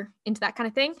if you're into that kind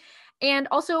of thing. And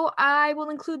also I will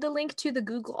include the link to the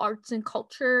Google Arts and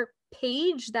Culture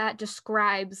page that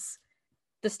describes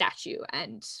the statue,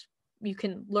 and you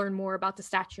can learn more about the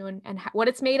statue and what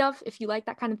it's made of if you like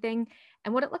that kind of thing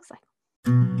and what it looks like.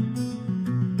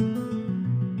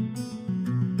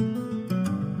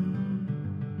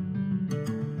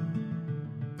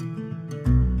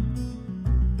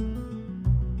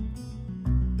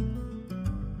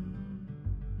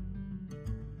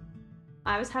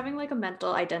 I was having like a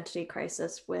mental identity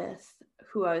crisis with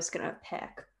who I was going to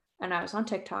pick. And I was on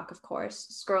TikTok, of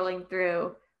course, scrolling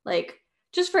through like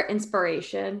just for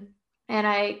inspiration. And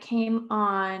I came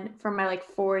on from my like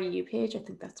For You page. I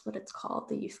think that's what it's called.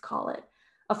 The youth call it.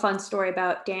 A fun story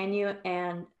about Danu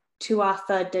and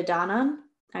Tuatha De Danann.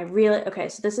 Okay,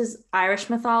 so this is Irish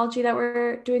mythology that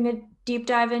we're doing a deep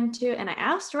dive into. And I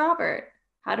asked Robert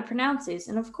how to pronounce these.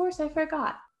 And of course I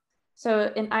forgot.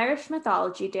 So in Irish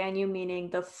mythology, Danu,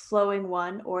 meaning the flowing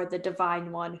one or the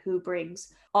divine one who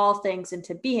brings all things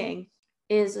into being,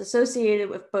 is associated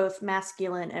with both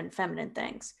masculine and feminine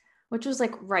things, which was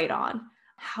like right on.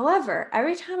 However,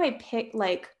 every time I picked,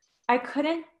 like, I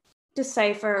couldn't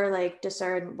decipher or like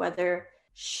discern whether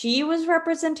she was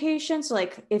representation. So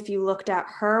like if you looked at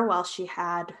her while she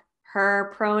had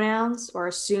her pronouns, or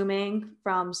assuming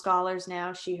from scholars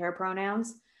now she, her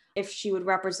pronouns, if she would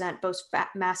represent both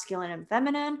masculine and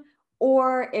feminine,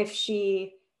 or if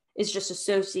she is just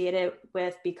associated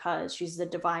with because she's the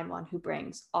divine one who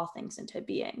brings all things into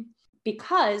being.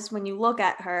 Because when you look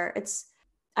at her, it's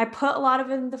I put a lot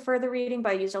of it in the further reading,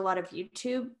 but I used a lot of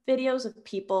YouTube videos of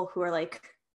people who are like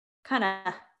kind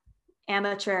of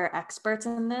amateur experts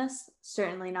in this,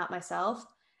 certainly not myself.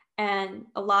 And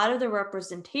a lot of the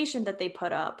representation that they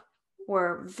put up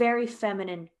were very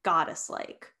feminine,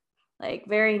 goddess-like, like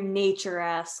very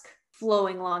nature-esque,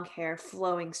 flowing long hair,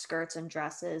 flowing skirts and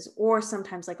dresses, or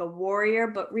sometimes like a warrior,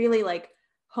 but really like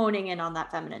honing in on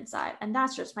that feminine side. And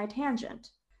that's just my tangent.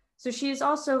 So she is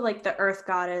also like the earth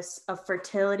goddess of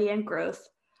fertility and growth,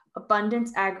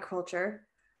 abundance, agriculture,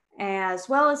 as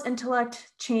well as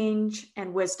intellect, change,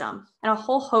 and wisdom, and a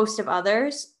whole host of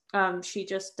others. She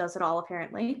just does it all,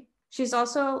 apparently. She's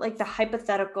also like the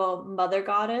hypothetical mother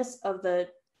goddess of the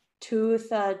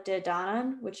Tuatha De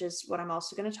Danann, which is what I'm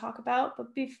also going to talk about.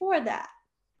 But before that,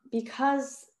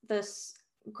 because this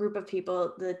group of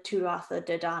people, the Tuatha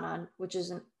De Danann, which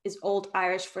is Old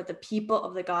Irish for the people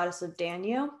of the goddess of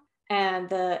Danu, and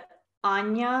the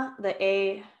Anya, the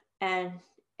A-N-A-I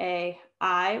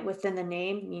within the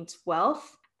name means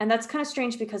wealth. And that's kind of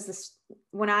strange because this,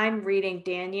 when I'm reading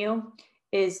Danu,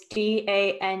 is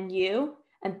D-A-N-U,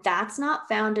 and that's not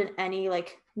found in any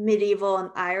like medieval and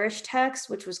Irish text,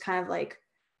 which was kind of like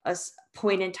a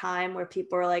point in time where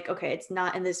people were like, okay, it's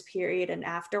not in this period and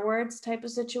afterwards type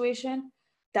of situation.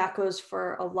 That goes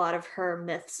for a lot of her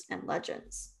myths and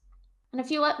legends. And if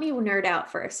you let me nerd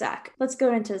out for a sec, let's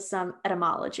go into some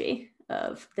etymology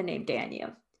of the name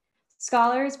Danu.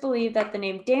 Scholars believe that the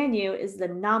name Danu is the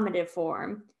nominative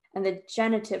form and the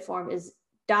genitive form is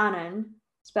Danan,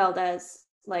 spelled as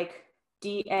like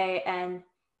D-A-N-A-N-N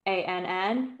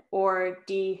or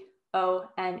D-O-N-A-N-D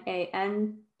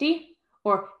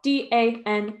or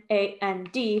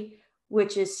D-A-N-A-N-D,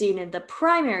 which is seen in the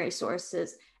primary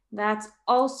sources. That's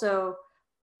also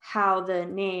how the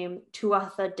name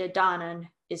Tuatha De Danann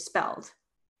is spelled.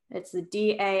 It's the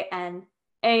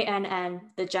D-A-N-A-N-N,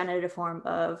 the genitive form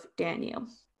of Danu.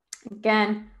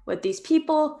 Again, with these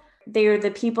people, they are the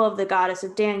people of the goddess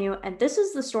of Danu, and this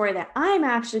is the story that I'm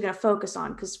actually going to focus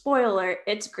on because, spoiler,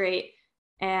 it's great,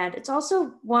 and it's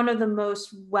also one of the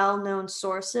most well-known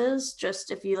sources. Just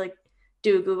if you like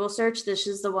do a Google search, this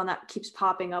is the one that keeps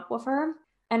popping up with her.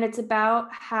 And it's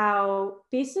about how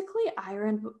basically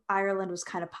Ireland was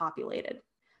kind of populated.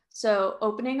 So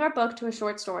opening our book to a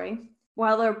short story,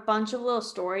 while there are a bunch of little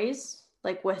stories,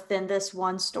 like within this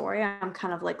one story, I'm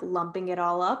kind of like lumping it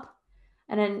all up.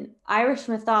 And in Irish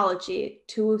mythology,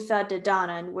 Tuatha De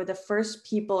Danann were the first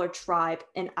people or tribe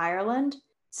in Ireland.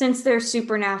 Since they're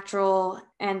supernatural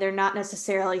and they're not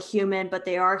necessarily human, but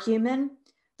they are human,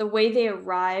 the way they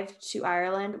arrived to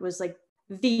Ireland was like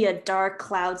via dark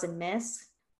clouds and mist,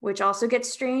 which also gets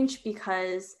strange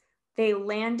because they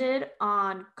landed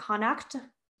on Connacht.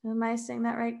 Am I saying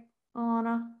that right,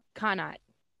 Alana? Connacht.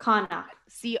 Connacht.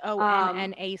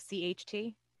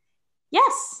 C-O-N-N-A-C-H-T?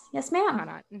 Yes, ma'am.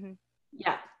 Connacht. Mm-hmm.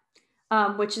 Yeah,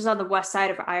 which is on the west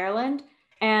side of Ireland.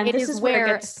 And this is where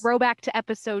it gets... throwback to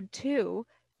episode 2,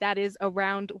 that is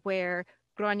around where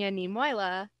Gráinne Ní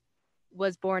Mhaile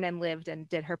was born and lived and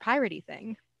did her piratey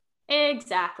thing.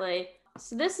 Exactly.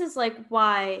 So this is like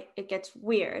why it gets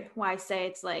weird, why I say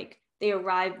it's like they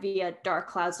arrived via dark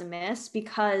clouds and mist,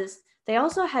 because they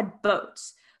also had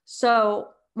boats. So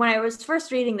when I was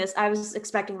first reading this, I was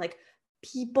expecting like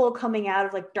people coming out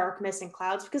of like dark mist and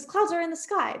clouds because clouds are in the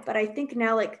sky. But I think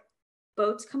now like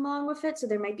boats come along with it. So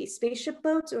there might be spaceship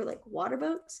boats or like water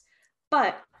boats.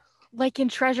 But like in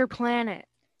Treasure Planet.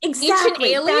 Exactly. Ancient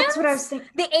aliens? That's what I was thinking.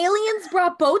 The aliens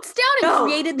brought boats down and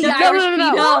created the Irish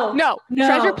people? No.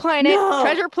 Treasure Planet. No.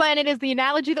 Treasure Planet is the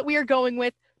analogy that we are going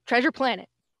with. Treasure Planet.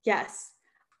 Yes.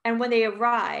 And when they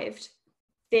arrived,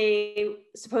 they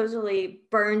supposedly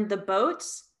burned the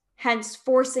boats, hence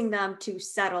forcing them to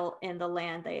settle in the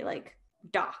land they like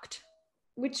docked,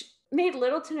 which made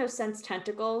little to no sense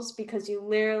tentacles because you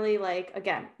literally like,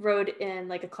 again, rode in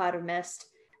like a cloud of mist.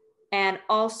 And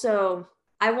also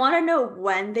I want to know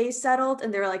when they settled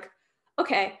and they're like,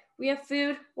 okay, we have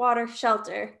food, water,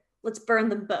 shelter. Let's burn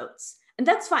the boats. And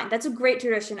that's fine. That's a great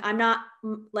tradition. I'm not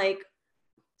like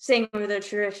saying over the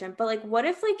tradition, but like, what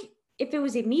if like, if it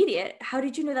was immediate, how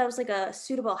did you know that was like a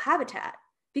suitable habitat?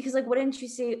 Because like, wouldn't you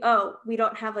say, oh, we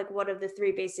don't have like one of the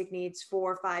 3 basic needs,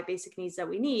 4 or 5 basic needs that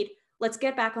we need. Let's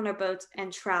get back on our boats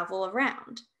and travel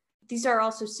around. These are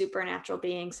also supernatural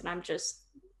beings and I'm just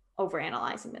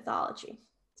overanalyzing mythology.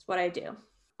 It's what I do.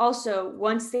 Also,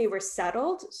 once they were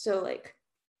settled, so like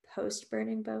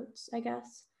post-burning boats, I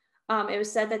guess, it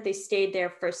was said that they stayed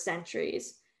there for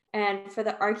centuries. And for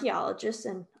the archaeologists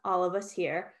and all of us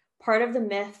here, part of the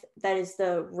myth that is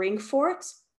the ring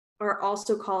forts are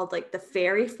also called like the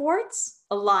fairy forts.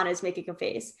 Alana is making a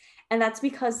face. And that's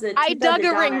because I dug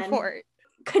a ring fort.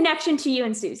 connection to you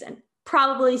and Susan.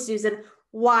 Probably Susan,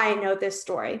 why I know this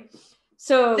story.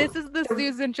 So this is the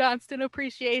Susan Johnston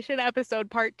appreciation episode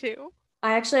part 2.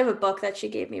 I actually have a book that she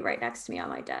gave me right next to me on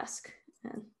my desk.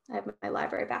 And I have my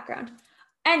library background.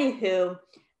 Anywho,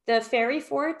 the fairy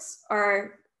forts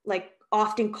are like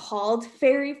often called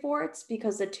fairy forts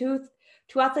because the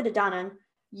Tuatha De Danann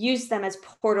used them as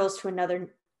portals to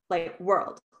another like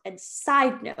world. And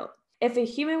side note, if a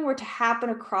human were to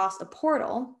happen across a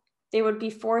portal, they would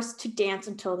be forced to dance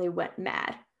until they went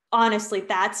mad. Honestly,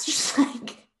 that's just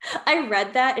like, I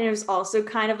read that and it was also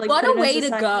kind of like, what a way to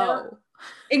go. Note.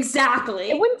 Exactly.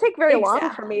 It wouldn't take very long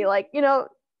for me. Like,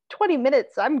 20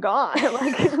 minutes, I'm gone.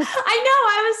 Like, I know.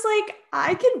 I was like,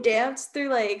 I can dance through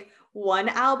like one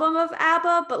album of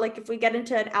ABBA, but like if we get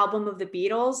into an album of the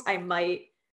Beatles, I might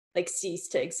like cease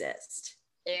to exist.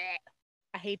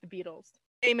 I hate the Beatles.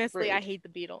 Famously, Rude. I hate the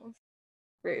Beatles.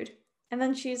 Rude. And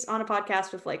then she's on a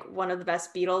podcast with like one of the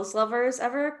best Beatles lovers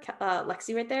ever,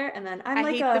 Lexi right there. And then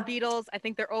I hate the Beatles. I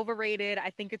think they're overrated. I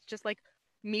think it's just like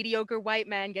mediocre white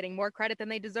men getting more credit than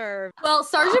they deserve. Well,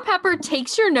 Sgt. Pepper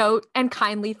takes your note and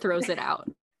kindly throws it out.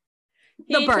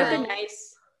 He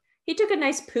took a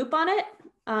nice poop on it.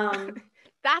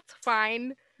 That's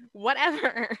fine.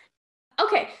 Whatever.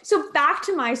 Okay, so back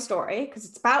to my story, because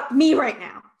it's about me right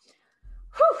now.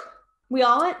 Whew. We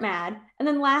all went mad. And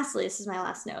then lastly, this is my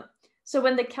last note. So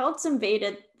when the Celts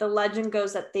invaded, the legend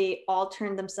goes that they all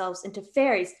turned themselves into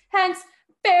fairies, hence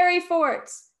fairy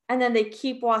forts. And then they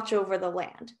keep watch over the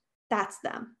land. That's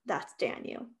them. That's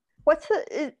Danu.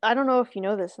 I don't know if you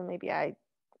know this, and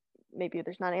maybe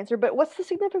there's not an answer, but what's the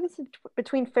significance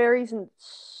between fairies and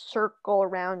circle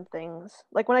around things?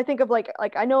 Like when I think of like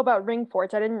I know about ring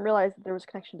forts, I didn't realize that there was a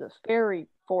connection to fairy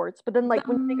forts. But then like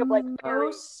when you think of like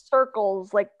fairy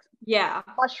circles, like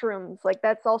mushrooms, like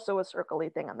that's also a circle-y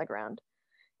thing on the ground.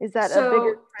 Is that a bigger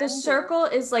trend? The circle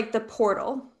is like the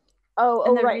portal.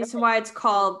 And the reason why it's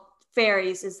called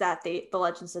fairies is that the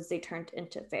legend says they turned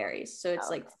into fairies. So it's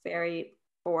like fairy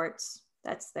forts.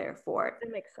 That's their fort.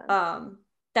 That makes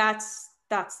sense.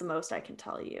 That's the most I can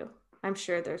tell you. I'm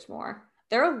sure there's more.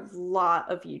 There are a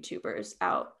lot of YouTubers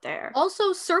out there.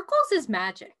 Also, circles is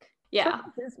magic. Yeah.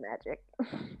 Circles is magic.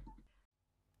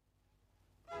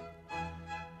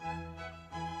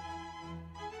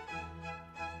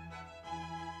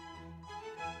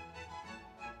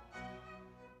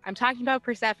 I'm talking about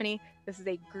Persephone. This is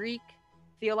a Greek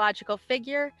theological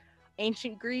figure,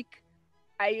 ancient Greek.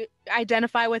 I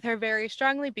identify with her very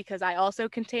strongly because I also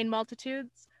contain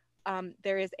multitudes.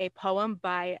 There is a poem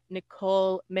by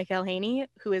Nicole McElhaney,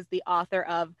 who is the author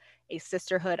of A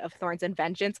Sisterhood of Thorns and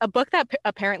Vengeance, a book that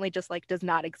apparently just like does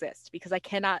not exist because I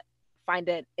cannot find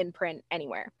it in print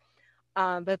anywhere.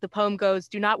 But the poem goes,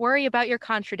 "Do not worry about your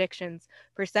contradictions.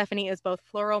 Persephone is both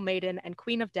floral maiden and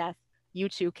queen of death. You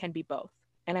two can be both."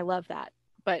 And I love that.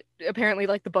 But apparently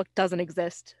like the book doesn't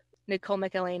exist. Nicole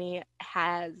McElhaney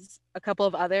has a couple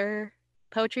of other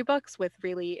poetry books with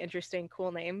really interesting,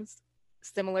 cool names,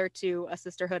 similar to A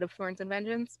Sisterhood of Thorns and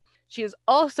Vengeance. She is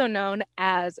also known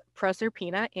as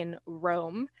Proserpina in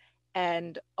Rome,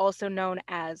 and also known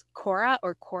as Cora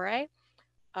or Kore,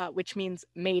 which means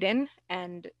maiden,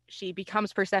 and she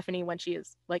becomes Persephone when she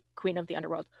is like queen of the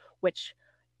underworld, which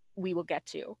we will get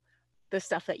to. The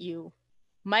stuff that you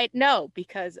might know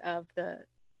because of the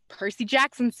Percy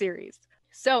Jackson series.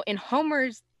 So in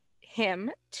Homer's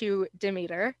hymn to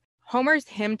Demeter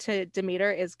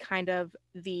is kind of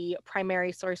the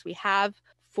primary source we have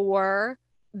for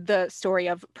the story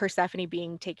of Persephone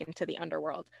being taken to the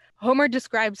underworld. Homer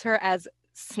describes her as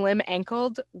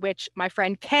slim-ankled, which my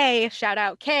friend Kay, shout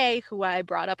out Kay, who I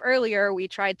brought up earlier, we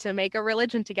tried to make a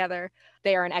religion together.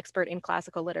 They are an expert in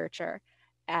classical literature,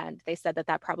 and they said that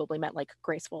that probably meant like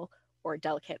graceful or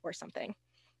delicate or something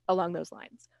along those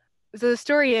lines. So the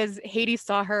story is Hades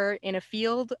saw her in a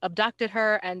field, abducted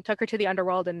her, and took her to the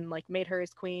underworld and like made her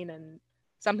his queen, and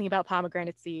something about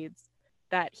pomegranate seeds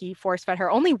that he force-fed her.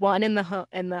 Only one in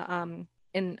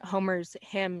Homer's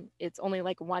hymn, it's only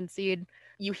like one seed.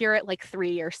 You hear it like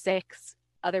 3 or 6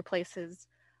 other places,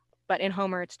 but in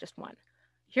Homer it's just one.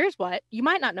 Here's what you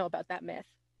might not know about that myth,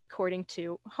 according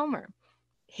to Homer.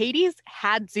 Hades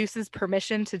had Zeus's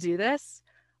permission to do this,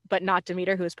 but not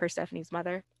Demeter, who is Persephone's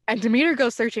mother. And Demeter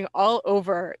goes searching all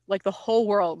over, like the whole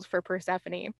world for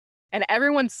Persephone. And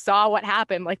everyone saw what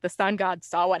happened, like the sun god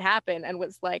saw what happened and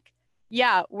was like,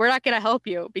 yeah, we're not going to help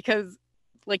you because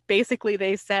like basically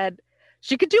they said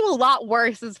she could do a lot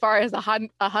worse as far as a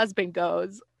husband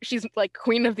goes. She's like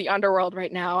queen of the underworld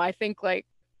right now. I think like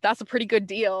that's a pretty good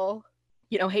deal.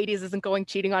 You know, Hades isn't going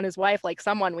cheating on his wife like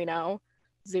someone we know,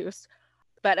 Zeus.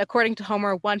 But according to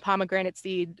Homer, one pomegranate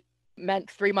seed meant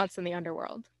 3 months in the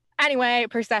underworld. Anyway,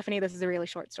 Persephone, this is a really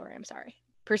short story. I'm sorry.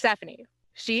 Persephone.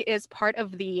 She is part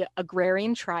of the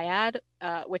agrarian triad,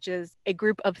 which is a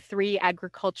group of 3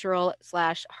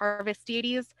 agricultural/harvest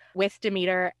deities with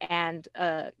Demeter and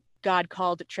a god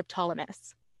called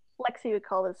Triptolemus. Lexi would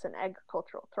call this an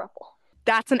agricultural throuple.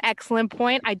 That's an excellent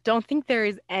point. I don't think there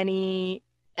is any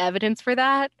evidence for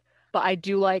that, but I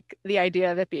do like the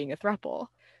idea of it being a throuple.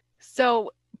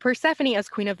 So Persephone as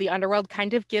queen of the underworld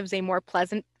kind of gives a more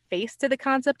pleasant face to the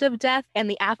concept of death and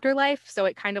the afterlife. So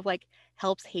it kind of like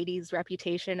helps Hades'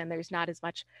 reputation, and there's not as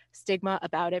much stigma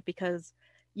about it because,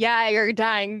 yeah, you're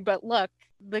dying, but look,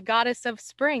 the goddess of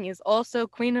spring is also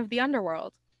queen of the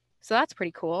underworld. So that's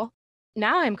pretty cool.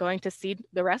 Now I'm going to cede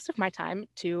the rest of my time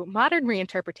to modern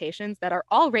reinterpretations that are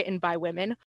all written by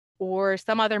women or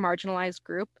some other marginalized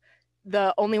group.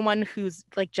 The only one whose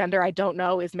like gender I don't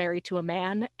know is married to a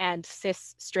man, and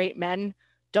cis straight men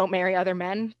don't marry other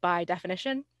men by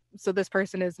definition. So this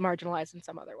person is marginalized in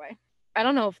some other way. I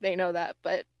don't know if they know that,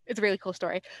 but it's a really cool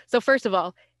story. So first of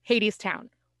all, Hades Town.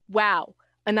 Wow.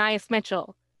 Anais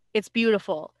Mitchell. It's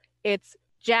beautiful. It's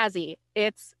jazzy.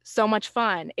 It's so much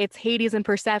fun. It's Hades and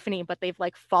Persephone, but they've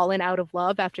like fallen out of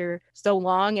love after so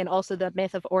long. And also the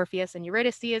myth of Orpheus and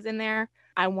Eurydice is in there.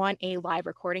 I want a live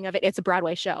recording of it. It's a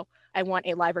Broadway show. I want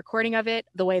a live recording of it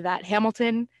the way that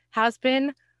Hamilton has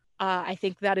been. I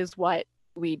think that is what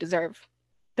we deserve.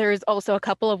 There's also a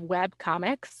couple of web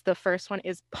comics. The first one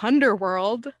is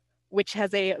Punderworld, which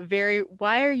has a very...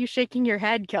 Why are you shaking your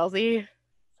head, Kelsey?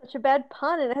 Such a bad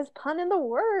pun. It has pun in the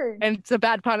word. And it's a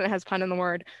bad pun. It has pun in the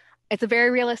word. It's a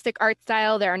very realistic art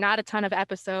style. There are not a ton of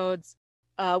episodes.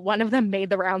 One of them made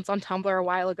the rounds on Tumblr a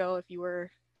while ago, if you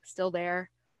were still there.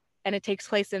 And it takes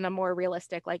place in a more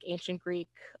realistic, like ancient Greek,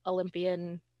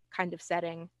 Olympian kind of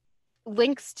setting.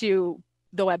 Links to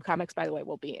the webcomics, by the way,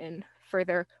 will be in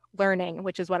further learning,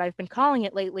 which is what I've been calling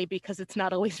it lately because it's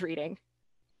not always reading.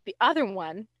 The other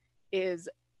one is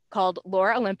called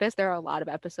Lore Olympus. There are a lot of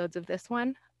episodes of this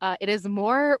one. It is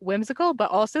more whimsical,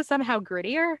 but also somehow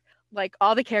grittier. Like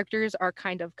all the characters are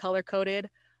kind of color-coded.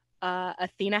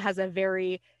 Athena has a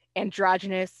very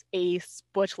androgynous ace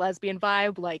butch lesbian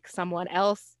vibe, like someone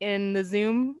else in the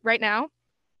Zoom right now.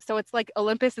 So it's like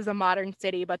Olympus is a modern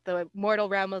city, but the mortal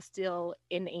realm is still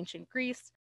in ancient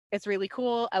Greece. It's really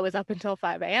cool. I was up until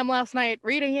 5 a.m. last night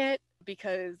reading it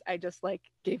because I just like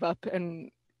gave up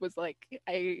and was like,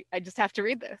 I just have to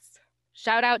read this.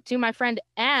 Shout out to my friend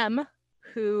M,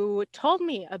 who told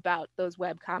me about those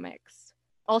webcomics.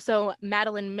 Also,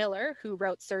 Madeline Miller, who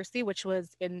wrote Circe, which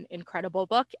was an incredible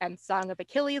book, and Song of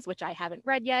Achilles, which I haven't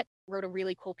read yet, wrote a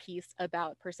really cool piece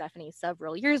about Persephone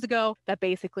several years ago that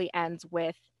basically ends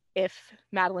with, if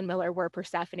Madeline Miller were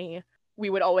Persephone, we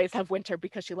would always have winter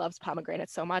because she loves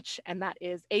pomegranates so much, and that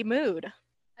is a mood.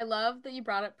 I love that you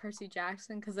brought up Percy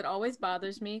Jackson because it always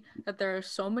bothers me that there are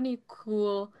so many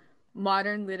cool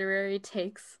modern literary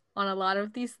takes on a lot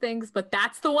of these things, but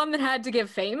that's the one that had to get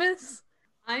famous.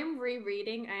 I'm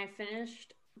rereading, and I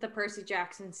finished the Percy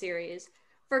Jackson series.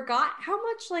 Forgot how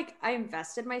much like I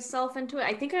invested myself into it.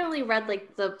 I think I only read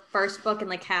like the first book and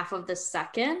like half of the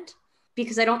second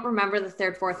because I don't remember the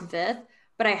third, fourth, and fifth.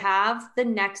 But I have the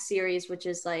next series, which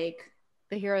is like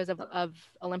the Heroes of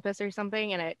Olympus or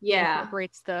something, and it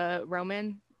incorporates the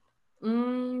Roman.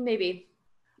 Maybe.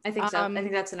 I think so. I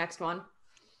think that's the next one.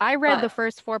 I read the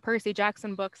first 4 Percy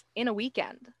Jackson books in a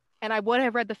weekend. And I would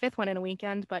have read the 5th one in a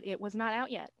weekend, but it was not out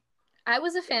yet. I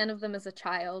was a fan of them as a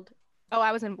child. Oh,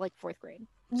 I was in like 4th grade.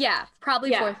 Yeah,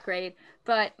 probably 4th grade.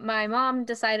 But my mom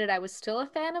decided I was still a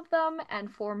fan of them.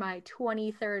 And for my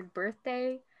 23rd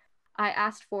birthday, I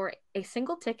asked for a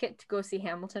single ticket to go see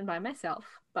Hamilton by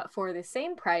myself. But for the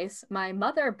same price, my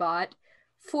mother bought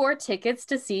 4 tickets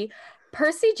to see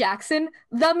Percy Jackson,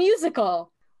 the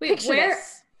musical. Wait,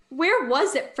 where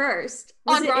was it first?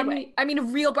 On Broadway. I mean, a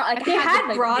real Broadway. Like, they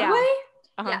had Broadway?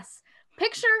 Yeah. Yes.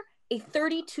 Picture a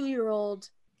 32-year-old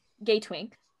gay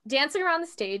twink dancing around the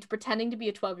stage, pretending to be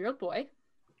a 12-year-old boy.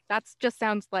 That just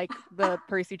sounds like the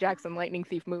Percy Jackson Lightning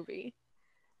Thief movie.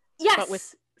 Yes. But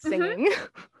with singing.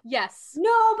 Mm-hmm. Yes.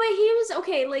 No, but he was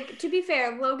okay. Like, to be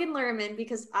fair, Logan Lerman,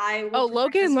 because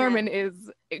Logan Lerman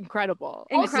is incredible.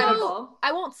 Also,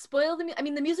 I won't spoil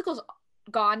the musical's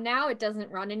gone now. It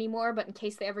doesn't run anymore, but in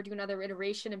case they ever do another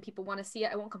iteration and people want to see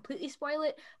it, I won't completely spoil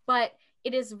it. But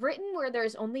it is written where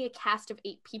there's only a cast of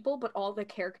 8 people, but all the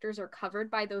characters are covered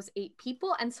by those 8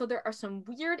 people. And so there are some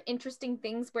weird, interesting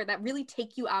things where that really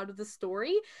take you out of the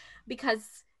story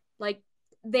because, like,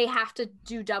 they have to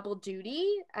do double duty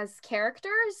as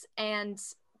characters, and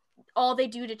all they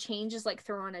do to change is like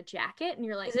throw on a jacket, and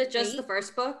you're like, is it just the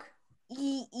first book?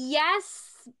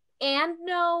 Yes. and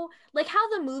know, like how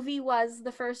the movie was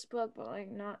the first book, but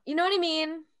like not, you know what I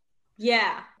mean?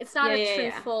 Yeah. It's not a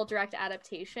truthful direct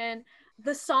adaptation.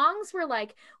 The songs were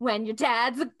like, when your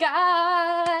dad's a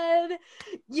god,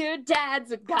 your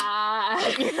dad's a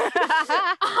god.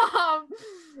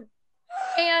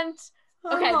 And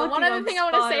okay, the one other thing I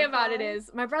want to say about it is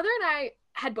my brother and I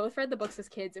had both read the books as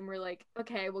kids, and we're like,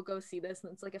 okay, we'll go see this,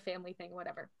 and it's like a family thing,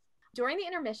 whatever. During the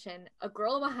intermission, a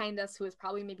girl behind us who was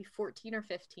probably maybe 14 or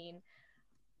 15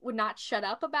 would not shut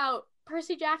up about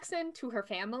Percy Jackson to her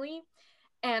family.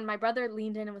 And my brother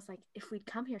leaned in and was like, if we'd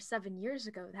come here 7 years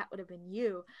ago, that would have been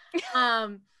you.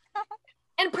 And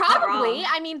probably,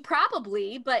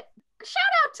 but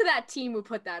shout out to that team who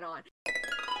put that on.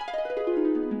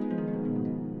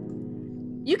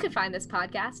 You can find this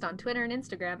podcast on Twitter and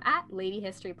Instagram at Lady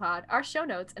History Pod. Our show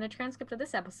notes and a transcript of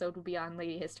this episode will be on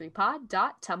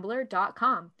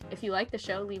ladyhistorypod.tumblr.com. If you like the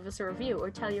show, leave us a review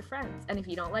or tell your friends. And if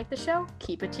you don't like the show,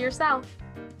 keep it to yourself.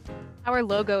 Our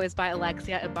logo is by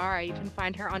Alexia Ibarra. You can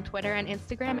find her on Twitter and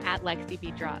Instagram at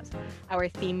LexiBDraws. Our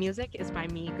theme music is by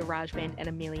me, GarageBand, and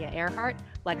Amelia Earhart.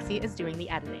 Lexi is doing the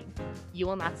editing. You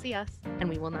will not see us, and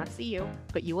we will not see you,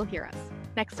 but you will hear us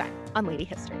next time on Lady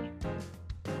History.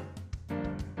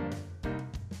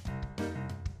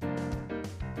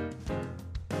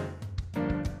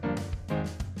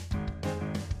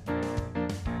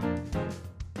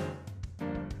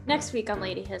 Next week on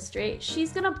Lady History,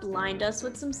 she's gonna blind us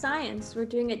with some science. We're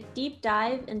doing a deep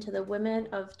dive into the women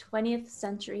of 20th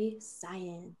century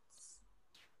science.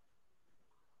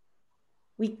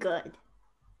 We good.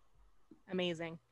 Amazing.